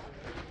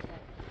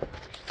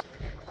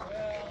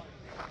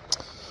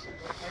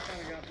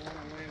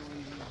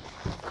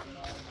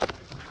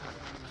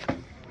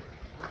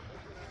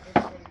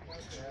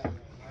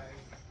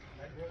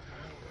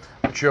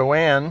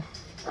 Joanne,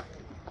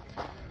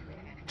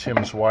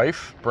 Tim's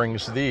wife,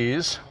 brings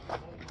these.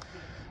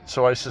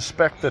 So I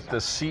suspect that the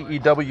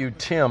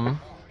CEW-TIM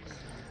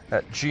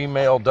at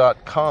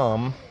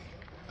gmail.com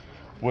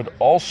would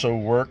also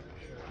work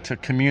to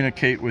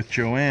communicate with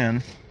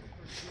Joanne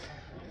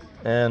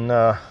and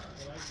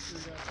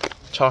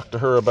talk to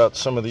her about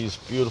some of these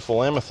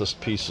beautiful amethyst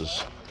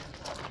pieces.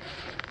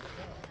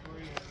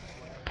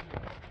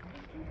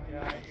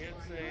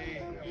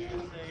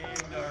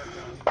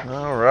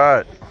 All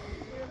right.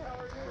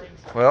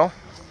 Well,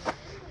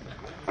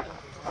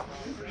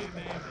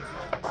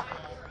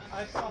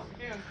 I saw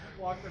him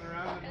walking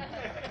around.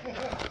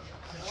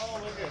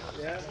 Oh, look at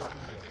that.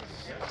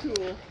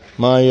 Cool.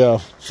 my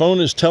phone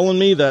is telling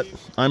me that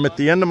I'm at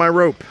the end of my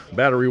rope,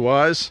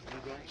 battery-wise,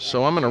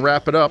 so I'm going to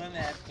wrap it up.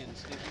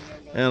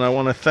 And I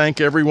want to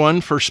thank everyone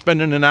for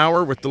spending an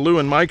hour with the Lou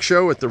and Mike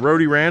show at the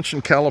Rohde Ranch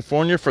in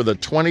California for the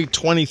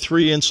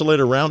 2023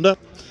 Insulator Roundup.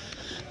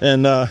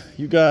 And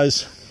you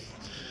guys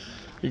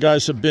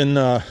have been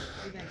a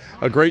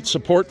great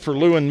support for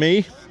Lou and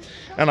me.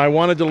 And I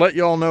wanted to let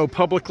you all know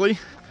publicly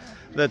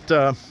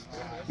that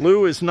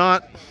Lou is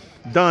not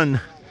done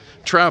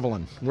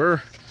traveling.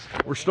 We're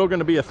still going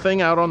to be a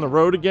thing out on the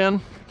road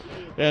again.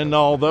 And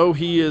although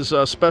he is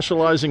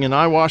specializing in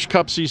eye wash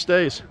cups these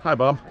days, hi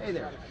Bob. Hey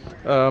there.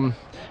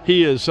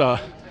 He is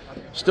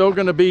still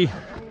going to be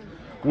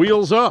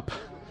wheels up,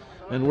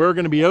 and we're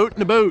going to be out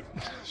and about.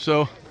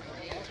 So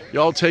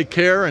y'all take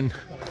care, and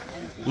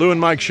Lou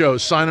and Mike show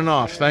signing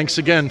off. Thanks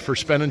again for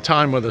spending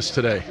time with us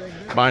today.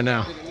 Bye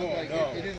now.